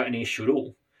without any issue at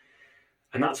all.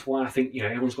 And that's why I think,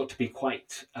 everyone's got to be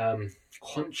quite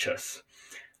conscious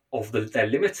of their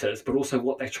limiters, but also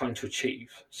what they're trying to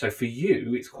achieve. So for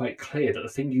you, it's quite clear that the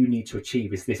thing you need to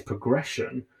achieve is this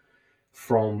progression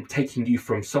from taking you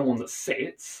from someone that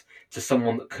sits to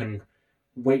someone that can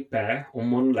weight bear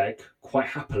on one leg quite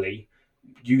happily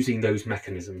using those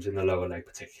mechanisms in the lower leg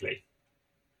particularly.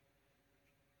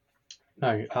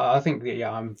 No, I think that,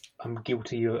 I'm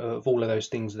guilty of all of those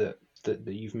things that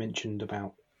you've mentioned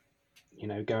about,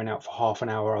 going out for half an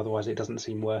hour, otherwise it doesn't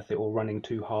seem worth it, or running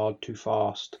too hard, too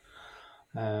fast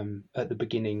at the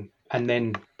beginning, and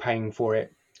then paying for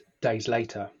it days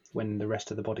later when the rest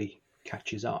of the body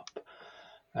catches up.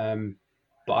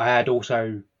 But I had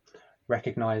also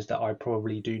recognized that I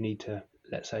probably do need to,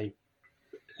 let's say,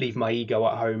 leave my ego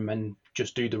at home and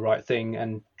just do the right thing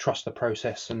and trust the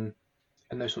process and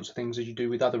those sorts of things, as you do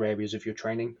with other areas of your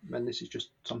training. And this is just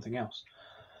something else.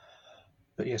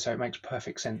 But so it makes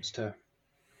perfect sense to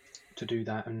do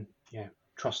that and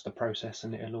trust the process,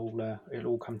 and it'll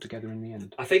all come together in the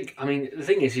end. I think, the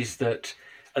thing is that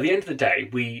at the end of the day,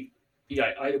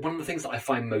 one of the things that I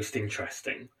find most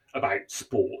interesting about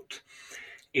sport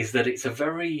is that it's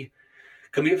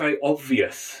can be a very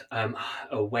obvious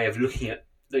a way of looking at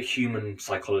the human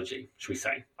psychology, should we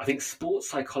say. I think sports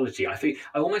psychology, I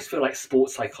almost feel like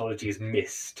sports psychology is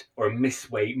missed, or a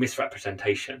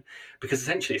misrepresentation, because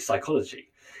essentially it's psychology.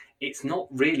 It's not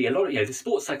really a lot of, the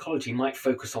sports psychology might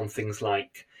focus on things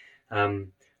like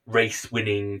race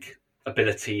winning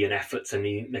ability and efforts and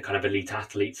the kind of elite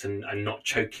athletes and not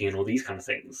choking and all these kind of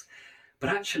things. But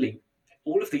actually,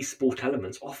 all of these sport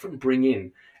elements often bring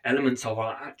in elements of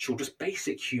our actual just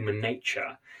basic human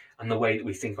nature and the way that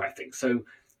we think about things. So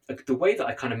the way that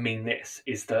I kind of mean this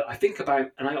is that I think about,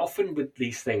 and I often with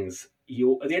these things,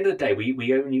 at the end of the day,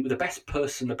 we only, the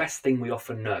best thing we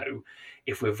often know,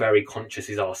 if we're very conscious,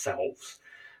 is ourselves.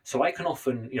 So I can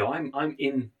often, I'm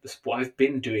in the sport, I've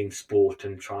been doing sport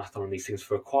and triathlon and these things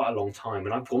for quite a long time,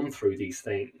 and I've gone through these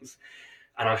things,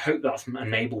 and I hope that's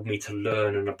enabled me to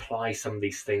learn and apply some of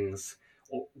these things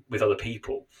with other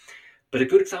people. But a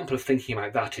good example of thinking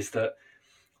about that is that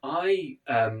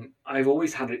I've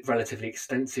always had a relatively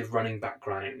extensive running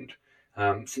background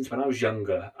since when I was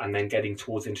younger, and then getting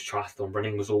towards into triathlon,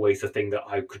 running was always a thing that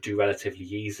I could do relatively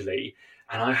easily.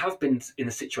 And I have been in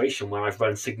a situation where I've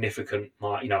run significant,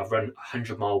 I've run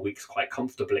 100-mile weeks quite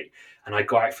comfortably, and I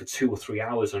go out for 2 or 3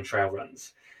 hours on trail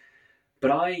runs.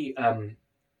 But I,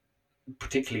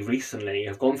 particularly recently,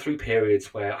 have gone through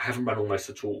periods where I haven't run almost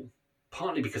at all,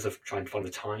 partly because of trying to find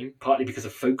the time, partly because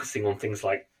of focusing on things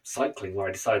like cycling, where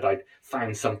I decided I'd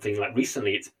found something. Like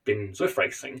recently it's been Zwift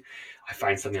racing. I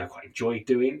found something I quite enjoyed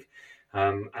doing,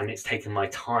 and it's taken my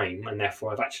time, and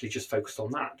therefore I've actually just focused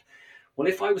on that. Well,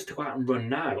 if I was to go out and run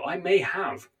now, I may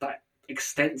have that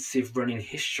extensive running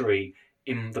history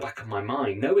in the back of my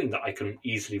mind, knowing that I can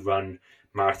easily run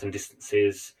marathon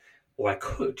distances, or I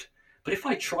could. But if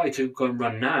I try to go and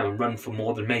run now and run for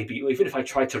more than maybe, or even if I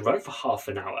tried to run for half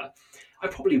an hour, I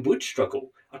probably would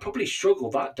struggle. I'd probably struggle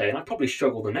that day, and I'd probably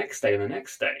struggle the next day and the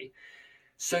next day.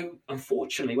 So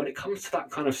unfortunately, when it comes to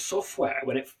that kind of software,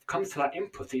 when it comes to that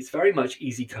input, it's very much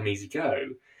easy come, easy go.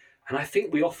 And I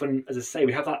think we often, as I say,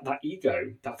 we have that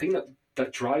ego, that thing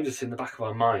that drives us in the back of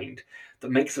our mind,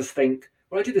 that makes us think,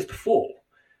 well, I did this before,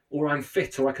 or I'm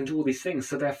fit, or I can do all these things,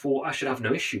 so therefore I should have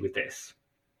no issue with this.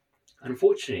 And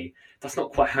unfortunately, that's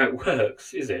not quite how it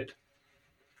works, is it?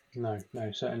 No,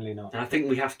 certainly not. And I think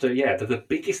we have to,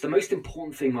 the most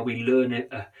important thing when we learn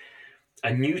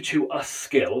a new to us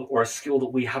skill, or a skill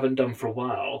that we haven't done for a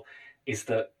while, is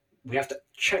that we have to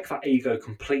check that ego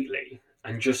completely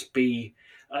and just be.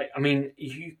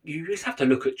 You just have to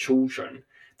look at children.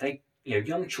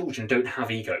 Young children don't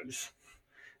have egos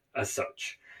as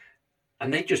such,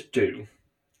 and they just do,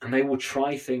 and they will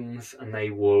try things, and they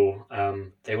will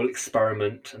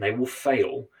experiment, and they will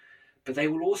fail, but they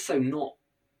will also not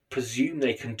presume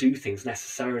they can do things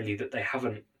necessarily that they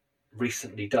haven't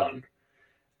recently done,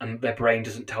 and their brain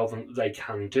doesn't tell them that they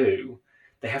can do.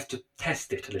 They have to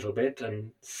test it a little bit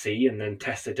and see, and then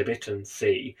test it a bit and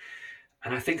see.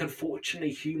 And I think,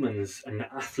 unfortunately, humans, and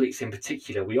athletes in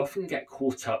particular, we often get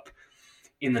caught up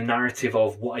in the narrative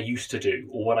of what I used to do,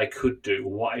 or what I could do,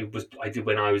 or what I did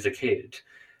when I was a kid,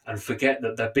 and forget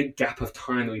that the big gap of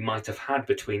time that we might have had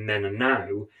between then and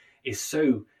now is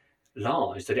so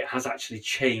large that it has actually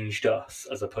changed us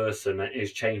as a person. It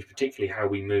has changed particularly how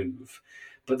we move.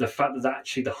 But the fact that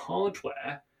actually the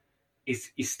hardware is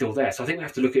still there. So I think we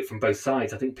have to look at it from both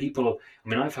sides. I think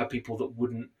I've had people that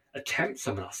wouldn't attempt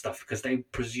some of that stuff because they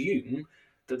presume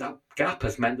that gap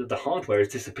has meant that the hardware has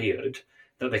disappeared,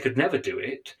 that they could never do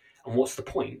it, and what's the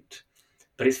point?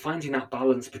 But it's finding that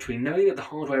balance between knowing that the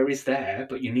hardware is there,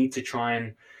 but you need to try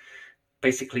and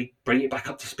basically bring it back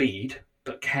up to speed,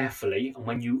 but carefully. And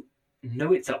when you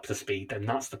know it's up to speed, then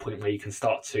that's the point where you can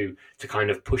start to kind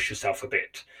of push yourself a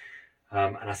bit.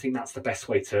 And I think that's the best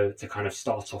way to kind of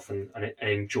start off and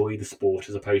enjoy the sport,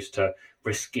 as opposed to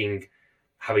risking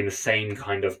having the same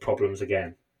kind of problems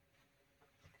again.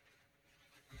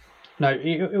 No,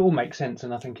 it all makes sense,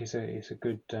 and I think it's a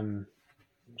good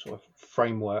sort of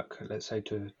framework, let's say,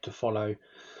 to follow.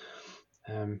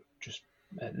 Just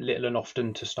little and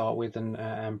often to start with,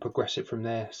 and progress it from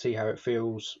there. See how it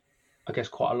feels. I guess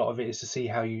quite a lot of it is to see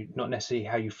how you, not necessarily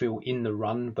how you feel in the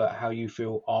run, but how you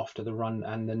feel after the run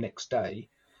and the next day,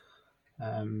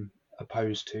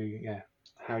 opposed to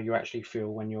how you actually feel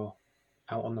when you're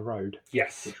out on the road.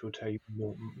 Yes, which will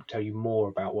tell you more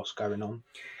about what's going on.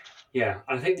 Yeah,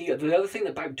 I think the other thing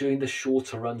about doing the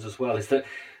shorter runs as well is that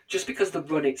just because the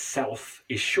run itself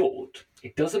is short,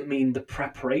 it doesn't mean the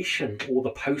preparation or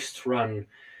the post-run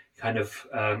kind of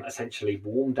essentially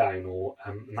warm down or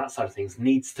that side of things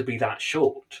needs to be that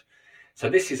short. So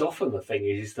this is often the thing,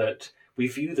 is that we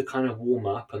view the kind of warm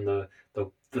up and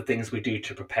the things we do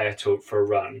to prepare for a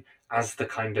run as the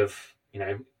kind of,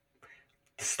 the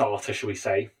starter, shall we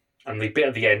say, and the bit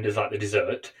at the end is like the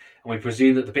dessert, and we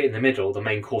presume that the bit in the middle, the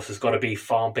main course, has got to be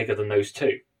far bigger than those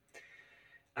two.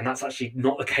 And that's actually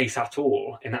not the case at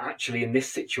all. And actually, in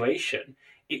this situation,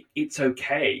 it's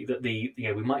okay that we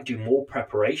might do more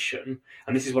preparation.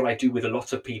 And this is what I do with a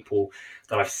lot of people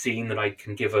that I've seen, that I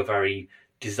can give a very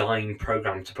designed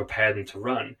program to prepare them to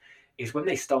run, is when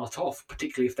they start off,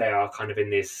 particularly if they are kind of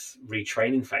in this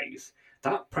retraining phase,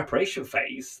 that preparation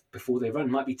phase before they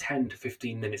run might be 10 to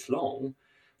 15 minutes long.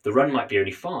 The run might be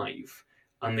only 5.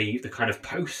 And the kind of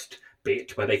post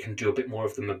bit where they can do a bit more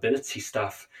of the mobility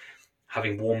stuff,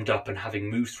 having warmed up and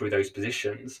having moved through those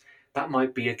positions, that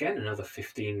might be, again, another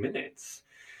 15 minutes.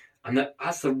 And that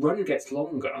as the run gets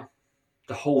longer,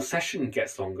 the whole session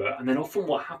gets longer. And then often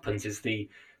what happens is the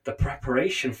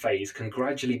preparation phase can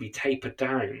gradually be tapered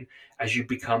down as you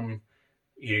become,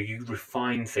 you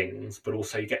refine things, but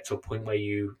also you get to a point where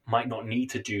you might not need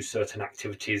to do certain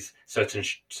activities,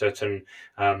 certain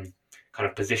kind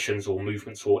of positions or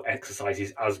movements or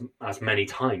exercises as many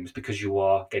times because you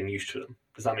are getting used to them.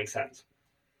 Does that make sense?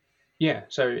 Yeah.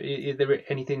 So, is there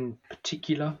anything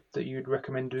particular that you'd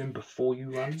recommend doing before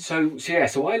you run? So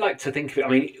I like to think of it. I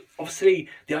mean, obviously,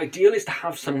 the ideal is to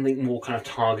have something more kind of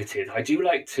targeted. I do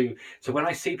like to. So when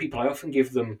I see people, I often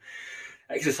give them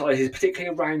exercises,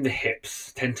 particularly around the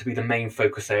hips, tend to be the main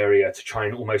focus area to try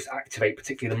and almost activate,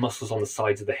 particularly the muscles on the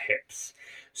sides of the hips.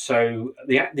 So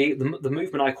the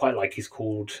movement I quite like is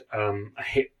called a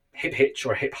hip hitch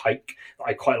or a hip hike.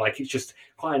 I quite like. It's just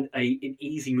quite an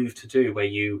easy move to do, where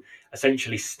you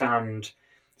essentially stand.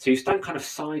 So you stand kind of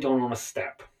side on a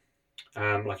step,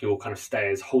 like you're kind of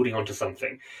stairs, holding onto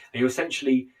something, and you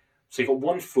essentially. So you've got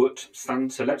one foot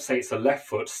stand. So let's say it's the left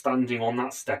foot standing on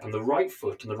that step, and the right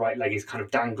foot and the right leg is kind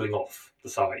of dangling off the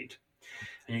side.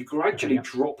 And you gradually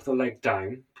drop the leg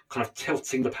down, kind of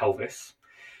tilting the pelvis,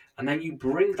 and then you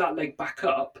bring that leg back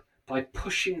up by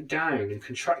pushing down and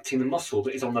contracting the muscle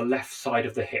that is on the left side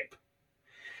of the hip.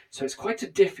 So it's quite a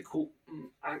difficult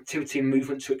activity and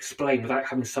movement to explain without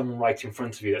having someone right in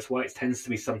front of you. That's why it tends to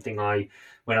be something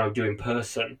when I do in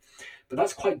person. But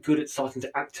that's quite good at starting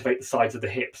to activate the sides of the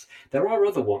hips. There are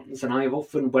other ones, and I have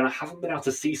often, when I haven't been able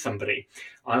to see somebody,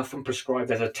 I often prescribe,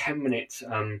 there's a 10-minute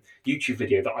YouTube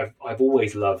video that I've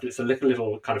always loved. It's a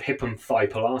little kind of hip and thigh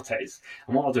Pilates.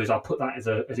 And what I'll do is I'll put that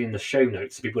as in the show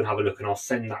notes so people can have a look, and I'll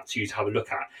send that to you to have a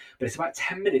look at. But it's about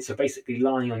 10 minutes of basically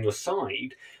lying on your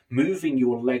side, moving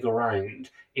your leg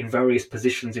around in various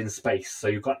positions in space. So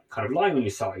you've got kind of lying on your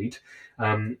side,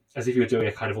 as if you're doing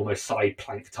a kind of almost side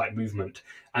plank type movement,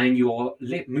 and you're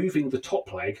moving the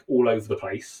top leg all over the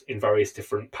place in various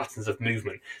different patterns of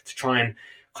movement to try and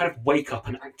kind of wake up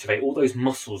and activate all those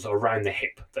muscles around the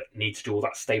hip that need to do all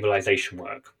that stabilization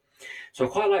work. So I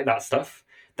quite like that stuff.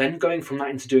 Then going from that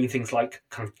into doing things like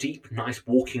kind of deep, nice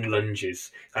walking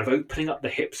lunges, kind of opening up the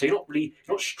hips. So you're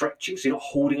not stretching, so you're not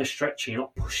holding a stretch, and you're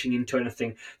not pushing into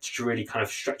anything to really kind of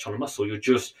stretch on a muscle. You're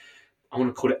just, I want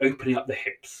to call it opening up the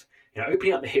hips.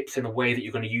 Opening up the hips in a way that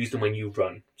you're going to use them when you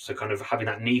run. So kind of having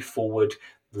that knee forward,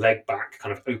 leg back,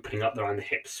 kind of opening up around the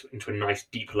hips into a nice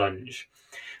deep lunge.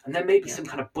 And then maybe some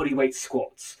kind of bodyweight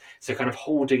squats. So kind of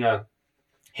holding a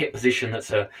hip position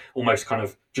that's almost kind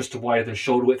of just a wider than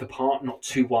shoulder width apart, not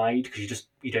too wide, because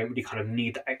you don't really kind of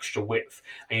need the extra width,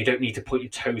 and you don't need to put your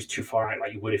toes too far out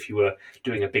like you would if you were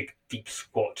doing a big deep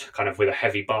squat kind of with a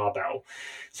heavy barbell.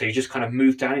 So you just kind of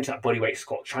move down into that bodyweight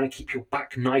squat, trying to keep your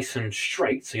back nice and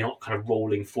straight so you're not kind of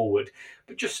rolling forward,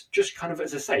 but just kind of,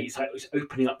 as I say, it's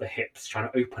opening up the hips, trying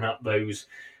to open up those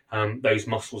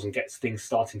muscles and get things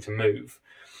starting to move.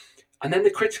 And then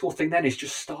the critical thing then is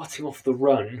just starting off the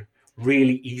run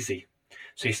really easy.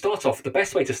 So you start off, the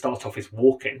best way to start off is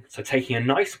walking. So taking a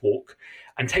nice walk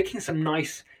and taking some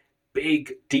nice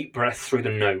big deep breaths through the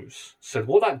nose. So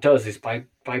what that does is by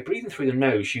breathing through the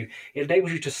nose, it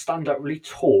enables you to stand up really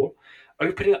tall,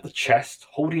 opening up the chest,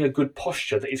 holding a good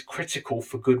posture that is critical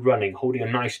for good running, holding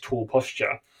a nice tall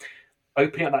posture.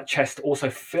 Opening up that chest also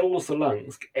fills the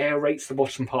lungs, aerates the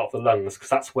bottom part of the lungs, because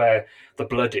that's where the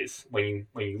blood is. When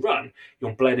you run,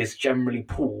 your blood is generally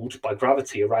pulled by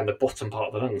gravity around the bottom part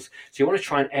of the lungs. So you want to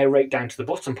try and aerate down to the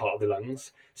bottom part of the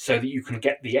lungs so that you can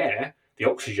get the air, the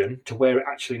oxygen, to where it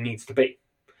actually needs to be.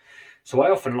 So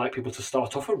I often like people to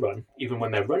start off a run, even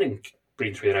when they're running,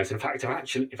 breathing through the nose. In fact,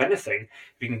 if anything,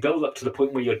 if you can build up to the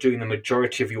point where you're doing the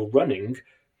majority of your running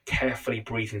carefully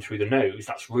breathing through the nose,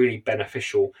 that's really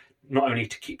beneficial, not only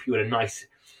to keep you at a nice,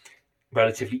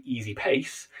 relatively easy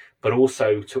pace, but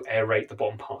also to aerate the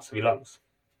bottom parts of your lungs.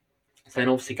 So then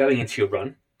obviously going into your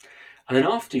run, and then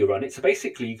after your run, it's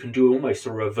basically you can do almost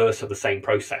a reverse of the same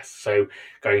process. So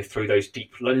going through those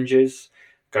deep lunges,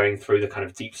 going through the kind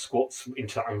of deep squats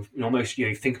into that, and almost,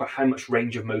 think about how much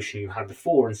range of motion you had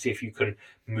before and see if you can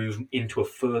move into a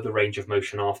further range of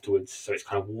motion afterwards. So it's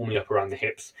kind of warming up around the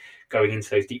hips, going into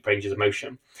those deep ranges of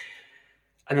motion.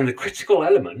 And then the critical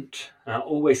element, and I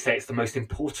always say it's the most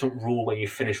important rule when you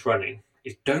finish running,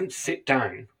 is don't sit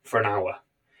down for an hour.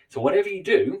 So whatever you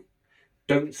do,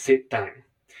 don't sit down.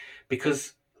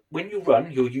 Because when you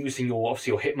run, you're using your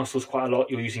hip muscles quite a lot.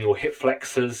 You're using your hip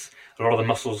flexors, a lot of the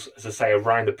muscles, as I say,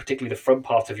 around particularly the front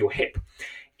part of your hip.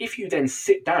 If you then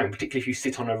sit down, particularly if you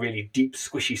sit on a really deep,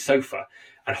 squishy sofa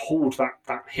and hold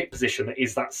that hip position that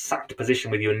is that sat position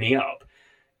with your knee up,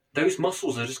 those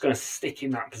muscles are just going to stick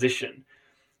in that position.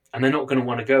 And they're not going to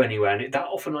want to go anywhere. And that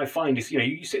often I find is,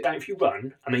 you sit down, if you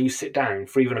run, and then you sit down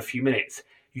for even a few minutes,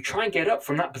 you try and get up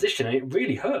from that position, and it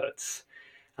really hurts.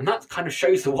 And that kind of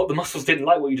shows that what the muscles didn't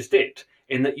like what you just did,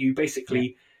 in that you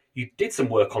basically, you did some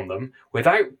work on them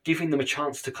without giving them a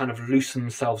chance to kind of loosen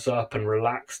themselves up and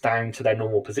relax down to their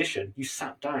normal position. You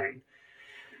sat down.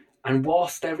 And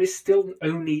whilst there is still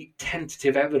only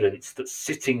tentative evidence that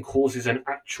sitting causes an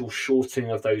actual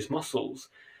shortening of those muscles,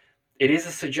 it is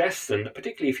a suggestion that,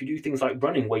 particularly if you do things like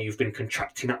running, where you've been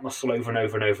contracting that muscle over and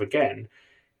over and over again,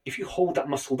 if you hold that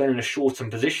muscle then in a shortened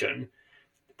position,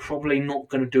 probably not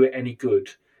going to do it any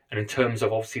good. And in terms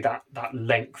of obviously that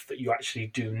length that you actually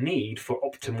do need for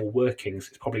optimal workings,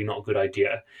 it's probably not a good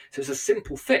idea. So it's a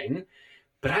simple thing,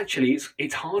 but actually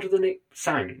it's harder than it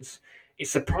sounds. It's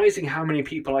surprising how many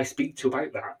people I speak to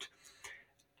about that,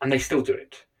 and they still do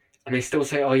it. And they still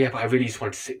say, oh yeah, but I really just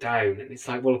want to sit down. And it's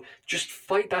like, well, just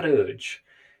fight that urge.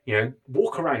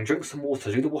 Walk around, drink some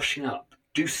water, do the washing up,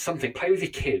 do something, play with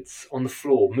your kids on the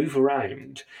floor, move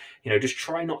around. Just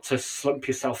try not to slump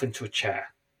yourself into a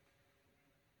chair.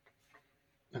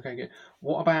 Okay, good.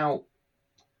 What about,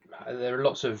 there are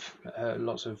lots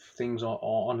of things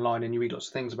online, and you read lots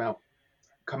of things about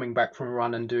coming back from a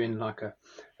run and doing like a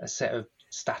set of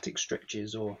static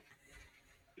stretches, or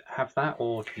have that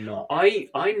or not?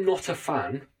 I'm not a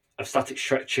fan of static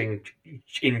stretching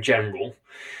in general,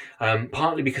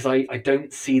 partly because I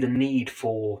don't see the need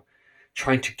for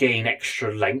trying to gain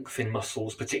extra length in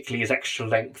muscles, particularly as extra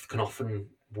length can often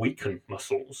weaken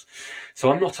muscles. So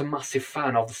I'm not a massive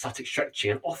fan of the static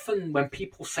stretching, and often when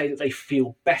people say that they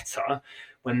feel better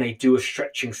when they do a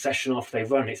stretching session after they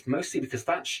run, it's mostly because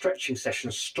that stretching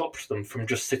session stops them from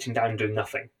just sitting down doing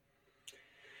nothing.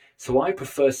 So I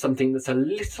prefer something that's a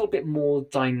little bit more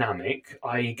dynamic,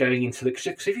 i.e. going into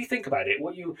because if you think about it,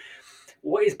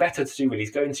 what is better to do really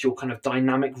is go into your kind of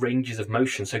dynamic ranges of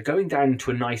motion. So going down into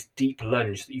a nice deep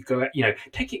lunge that you go at,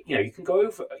 take it, you can go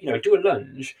over, do a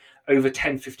lunge over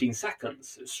 10, 15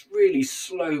 seconds. It's really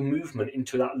slow movement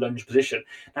into that lunge position.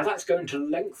 Now that's going to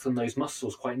lengthen those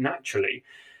muscles quite naturally.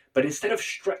 But instead of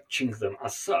stretching them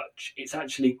as such, it's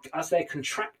actually, as they're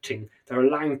contracting, they're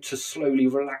allowed to slowly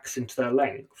relax into their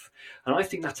length. And I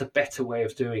think that's a better way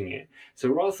of doing it. So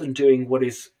rather than doing what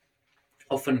is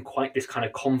often quite this kind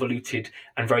of convoluted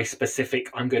and very specific,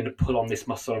 I'm going to pull on this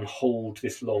muscle and hold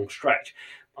this long stretch,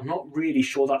 I'm not really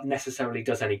sure that necessarily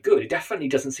does any good. It definitely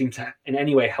doesn't seem to in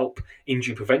any way help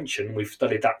injury prevention. We've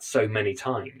studied that so many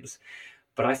times.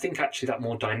 But I think actually that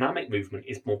more dynamic movement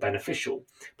is more beneficial.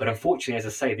 But unfortunately, as I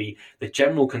say, the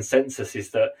general consensus is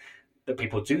that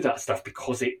people do that stuff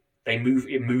because it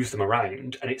moves them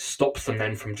around, and it stops them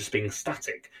then from just being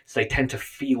static. So they tend to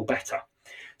feel better.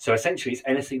 So essentially, it's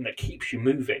anything that keeps you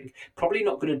moving. Probably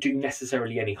not going to do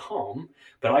necessarily any harm,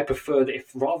 but I prefer that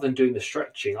if rather than doing the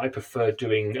stretching, I prefer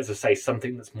doing, as I say,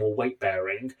 something that's more weight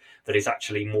bearing, that is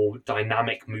actually more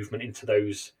dynamic movement into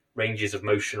those ranges of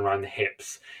motion around the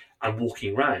hips, and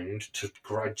walking around to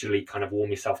gradually kind of warm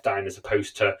yourself down, as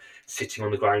opposed to sitting on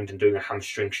the ground and doing a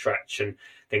hamstring stretch and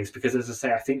things. Because as I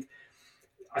say, I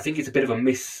think it's a bit of a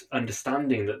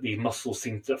misunderstanding that the muscles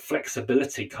that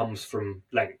flexibility comes from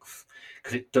length,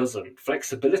 because it doesn't.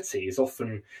 Flexibility is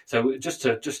often, so just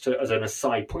to as an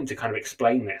aside point to kind of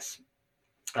explain this,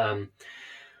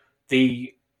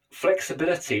 the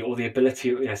flexibility, or the ability,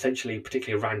 essentially,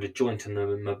 particularly around a joint and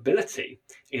the mobility,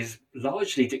 is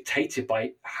largely dictated by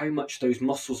how much those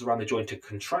muscles around the joint are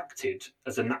contracted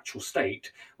as a natural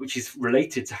state, which is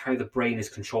related to how the brain is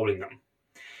controlling them.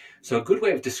 So a good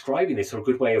way of describing this, or a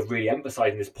good way of really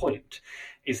emphasizing this point,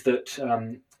 is that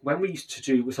when I used to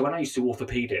do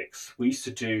orthopedics, we used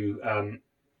to do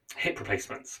hip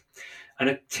replacements. And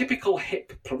a typical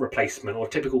hip replacement, or a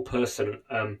typical person,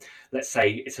 let's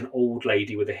say it's an old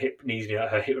lady with needs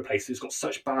her hip replaced, who's got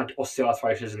such bad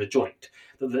osteoarthritis in the joint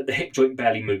that the hip joint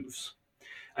barely moves.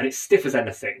 And it's stiff as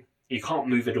anything. You can't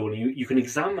move it all. You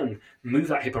can move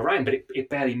that hip around, but it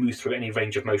barely moves through any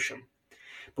range of motion.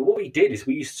 But what we did is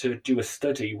we used to do a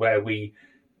study where we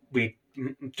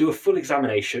do a full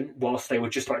examination whilst they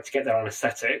would just like to get their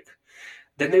anaesthetic.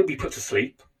 Then they would be put to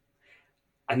sleep.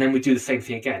 And then we do the same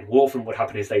thing again. What often would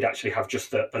happen is they'd actually have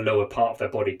just the lower part of their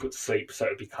body put to sleep. So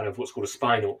it'd be kind of what's called a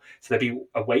spinal. So they'd be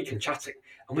awake and chatting.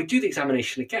 And we'd do the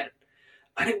examination again.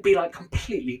 And it would be like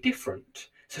completely different.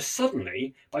 So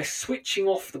suddenly, by switching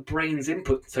off the brain's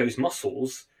input to those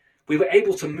muscles, we were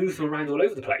able to move them around all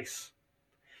over the place.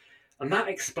 And that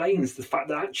explains the fact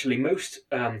that actually most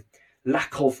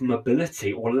lack of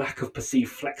mobility or lack of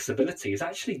perceived flexibility is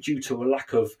actually due to a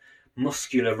lack of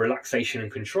muscular relaxation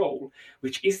and control,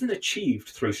 which isn't achieved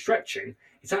through stretching.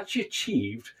 It's actually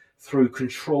achieved through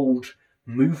controlled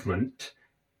movement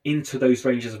into those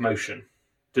ranges of motion.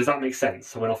 Does that make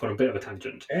sense? I went off on a bit of a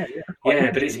tangent. Yeah,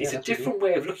 but it's a different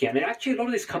way of looking at it. And actually, a lot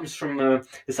of this comes from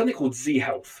there's something called Z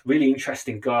Health, really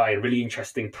interesting guy and really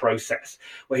interesting process,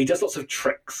 where he does lots of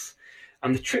tricks.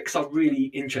 And the tricks are really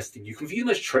interesting. You can view them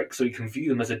as tricks, or you can view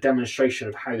them as a demonstration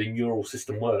of how the neural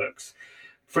system works.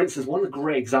 For instance, one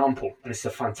great example, and it's a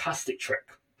fantastic trick,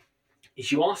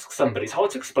 is you ask somebody, it's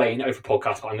hard to explain over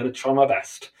podcast, but I'm going to try my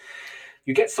best.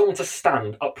 You get someone to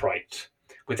stand upright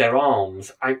with their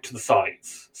arms out to the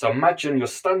sides. So imagine you're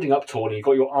standing up tall and you've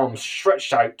got your arms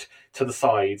stretched out to the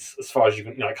sides as far as you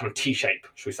can, kind of T-shape,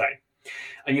 should we say.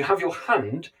 And you have your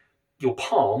hand, your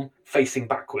palm, facing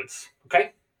backwards,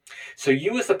 okay? So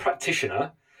you as the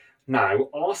practitioner now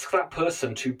ask that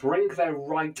person to bring their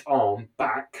right arm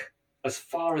back as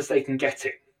far as they can get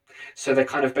it. So they're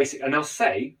kind of basic, and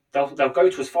they'll go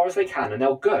to as far as they can, and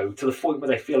they'll go to the point where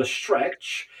they feel a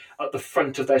stretch at the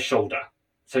front of their shoulder.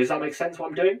 So does that make sense what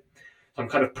I'm doing? So I'm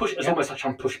kind of it's almost like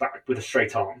I'm pushed back with a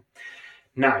straight arm.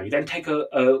 Now you then take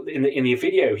in the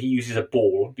video he uses a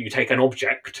ball. You take an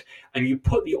object and you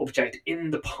put the object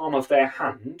in the palm of their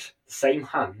hand, the same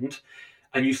hand,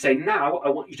 and you say, now I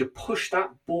want you to push that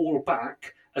ball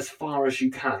back as far as you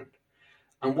can.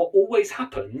 And what always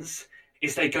happens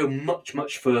is they go much,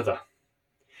 much further.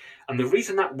 And the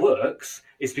reason that works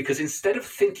is because instead of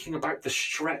thinking about the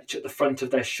stretch at the front of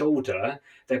their shoulder,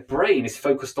 their brain is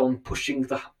focused on pushing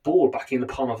the ball back in the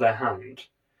palm of their hand.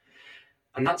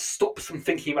 And that stops them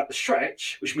thinking about the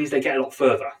stretch, which means they get a lot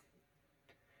further.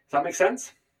 Does that make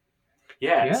sense?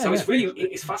 Yeah. So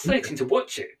it's fascinating to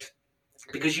watch it,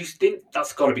 because you think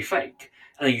that's got to be fake.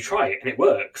 And then you try it and it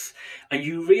works. And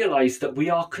you realise that we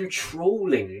are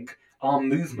controlling our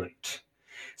movement.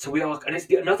 So and it's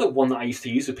another one that I used to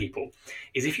use with people,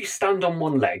 is if you stand on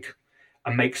one leg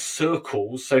and make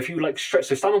circles. So if you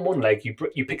stand on one leg,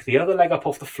 you pick the other leg up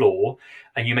off the floor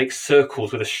and you make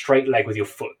circles with a straight leg with your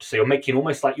foot. So you're making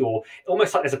almost like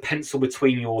there's a pencil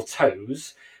between your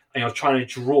toes and you're trying to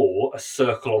draw a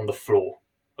circle on the floor.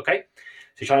 Okay?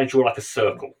 So you're trying to draw like a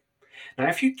circle. Now,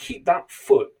 if you keep that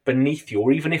foot beneath you,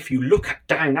 or even if you look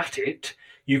down at it,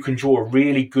 you can draw a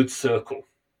really good circle.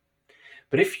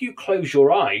 But if you close your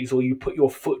eyes or you put your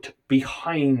foot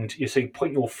behind you, so you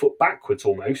point your foot backwards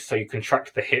almost, so you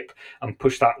contract the hip and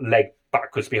push that leg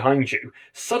backwards behind you,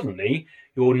 suddenly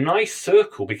your nice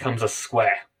circle becomes a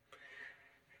square.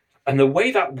 And the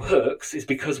way that works is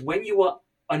because when you are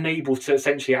unable to,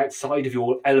 essentially outside of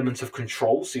your element of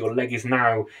control, so your leg is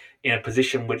now in a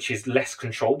position which is less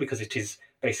control because it is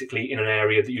basically in an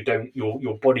area that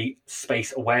your body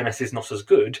space awareness is not as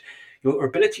good, your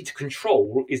ability to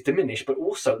control is diminished, but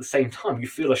also at the same time you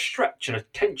feel a stretch and a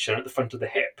tension at the front of the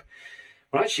hip.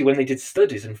 Well, actually, when they did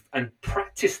studies and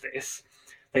practiced this,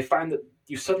 they found that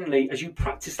you suddenly, as you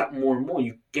practice that more and more,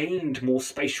 you gained more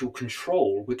spatial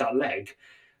control with that leg.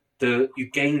 You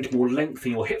gained more length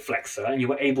in your hip flexor and you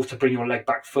were able to bring your leg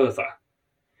back further.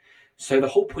 So the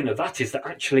whole point of that is that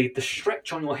actually the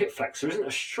stretch on your hip flexor isn't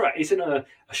a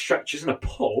stretch, isn't a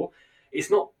pull.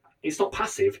 It's not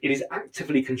passive. It is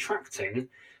actively contracting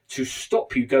to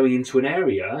stop you going into an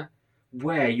area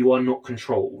where you are not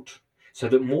controlled. So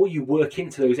the more you work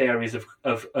into those areas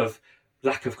of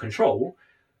lack of control,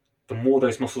 the more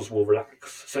those muscles will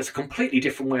relax. So it's a completely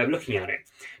different way of looking at it.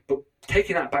 But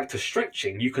taking that back to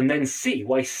stretching, you can then see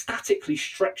why statically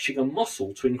stretching a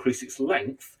muscle to increase its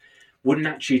length wouldn't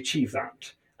actually achieve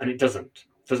that. And it doesn't.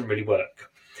 It doesn't really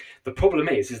work. The problem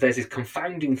is there's this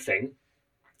confounding thing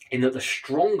in that the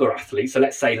stronger athletes, so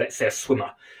let's say a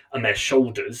swimmer, and their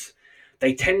shoulders,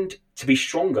 they tend to be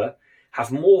stronger,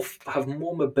 have more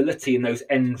mobility in those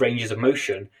end ranges of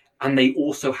motion, and they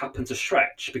also happen to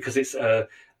stretch because it's a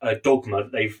dogma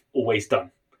that they've always done.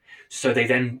 So they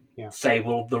then say,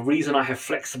 well, the reason I have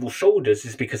flexible shoulders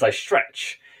is because I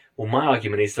stretch. Well, my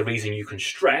argument is the reason you can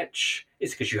stretch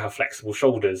is because you have flexible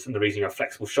shoulders, and the reason you have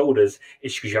flexible shoulders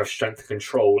is because you have strength and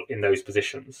control in those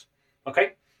positions.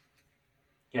 Okay?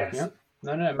 Yes. Yeah.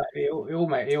 No. It all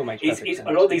makes perfect sense.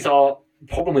 A lot of these are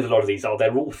problem with a lot of these are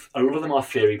a lot of them are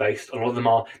theory based. A lot of them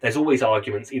are. There's always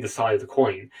arguments either side of the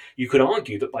coin. You could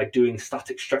argue that by doing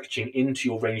static stretching into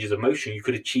your ranges of motion, you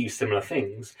could achieve similar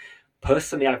things.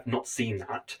 Personally, I've not seen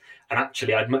that, and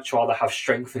actually, I'd much rather have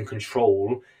strength and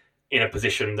control in a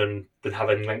position than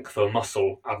having length of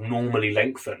muscle abnormally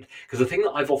lengthened. Because the thing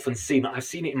that I've often seen, I've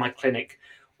seen it in my clinic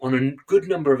on a good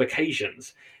number of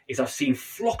occasions, is I've seen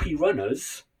floppy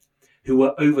runners who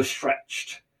are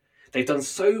overstretched. They've done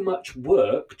so much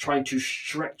work trying to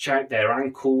stretch out their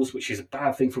ankles, which is a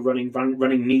bad thing for running.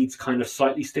 Running needs kind of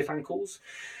slightly stiff ankles.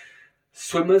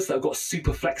 Swimmers that have got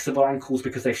super flexible ankles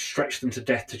because they've stretched them to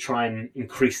death to try and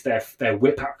increase their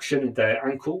whip action in their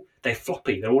ankle, they're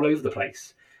floppy, they're all over the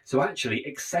place. So actually,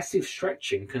 excessive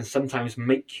stretching can sometimes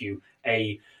make you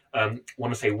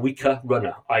weaker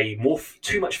runner, i.e.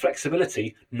 too much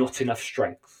flexibility, not enough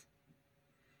strength.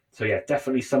 So yeah,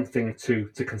 definitely something to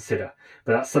consider.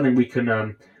 But that's something we can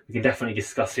definitely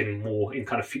discuss in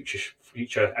kind of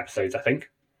future episodes, I think.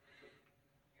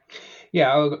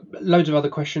 Yeah, I've got loads of other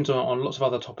questions on lots of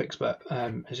other topics, but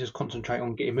let's just concentrate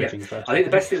on getting moving first. I think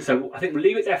the best thing. So I think we'll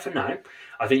leave it there for now.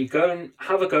 I think you go and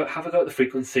have a go at the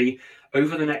frequency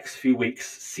over the next few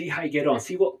weeks. See how you get on.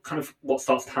 See what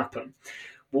starts to happen.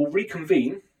 We'll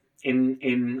reconvene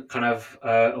in kind of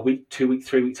a week, 2 week,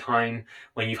 3 week time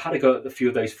when you've had a go at a few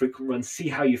of those frequent runs. See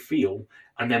how you feel,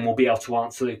 and then we'll be able to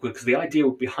answer it, because the idea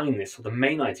behind this, or the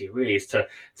main idea really, is to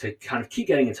kind of keep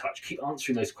getting in touch, keep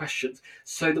answering those questions,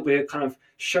 so that we're kind of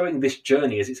showing this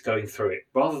journey as it's going through it,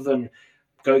 rather than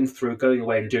going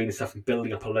away and doing this stuff and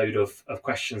building up a load of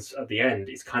questions at the end.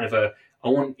 It's kind of I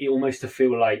want it almost to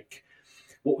feel like,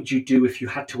 what would you do if you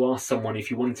had to ask someone,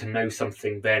 if you wanted to know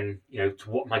something, then,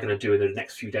 what am I going to do in the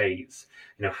next few days?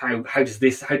 How does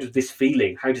this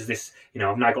feeling,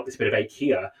 I've now got this bit of ache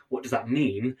here. What does that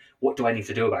mean? What do I need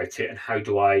to do about it? And how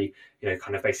do I,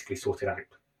 kind of basically sort it out?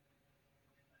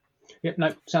 Yep,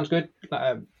 no, sounds good.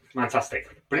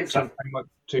 Fantastic. Brilliant stuff. Framework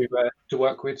to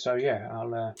work with. So yeah,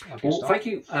 I'll thank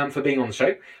you for being on the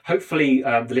show. Hopefully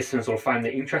the listeners will find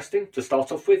it interesting to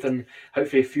start off with, and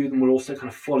hopefully a few of them will also kind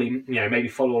of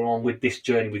follow along with this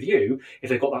journey with you, if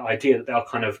they've got that idea, that they'll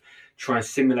kind of try and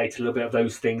simulate a little bit of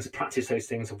those things, practice those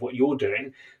things of what you're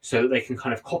doing, so that they can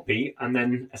kind of copy, and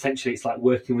then essentially it's like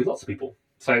working with lots of people.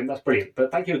 So that's brilliant.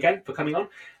 But thank you again for coming on,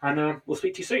 and we'll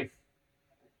speak to you soon.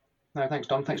 No, thanks,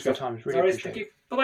 Dom. Thanks for your time. It's really appreciated. Thank you. Bye.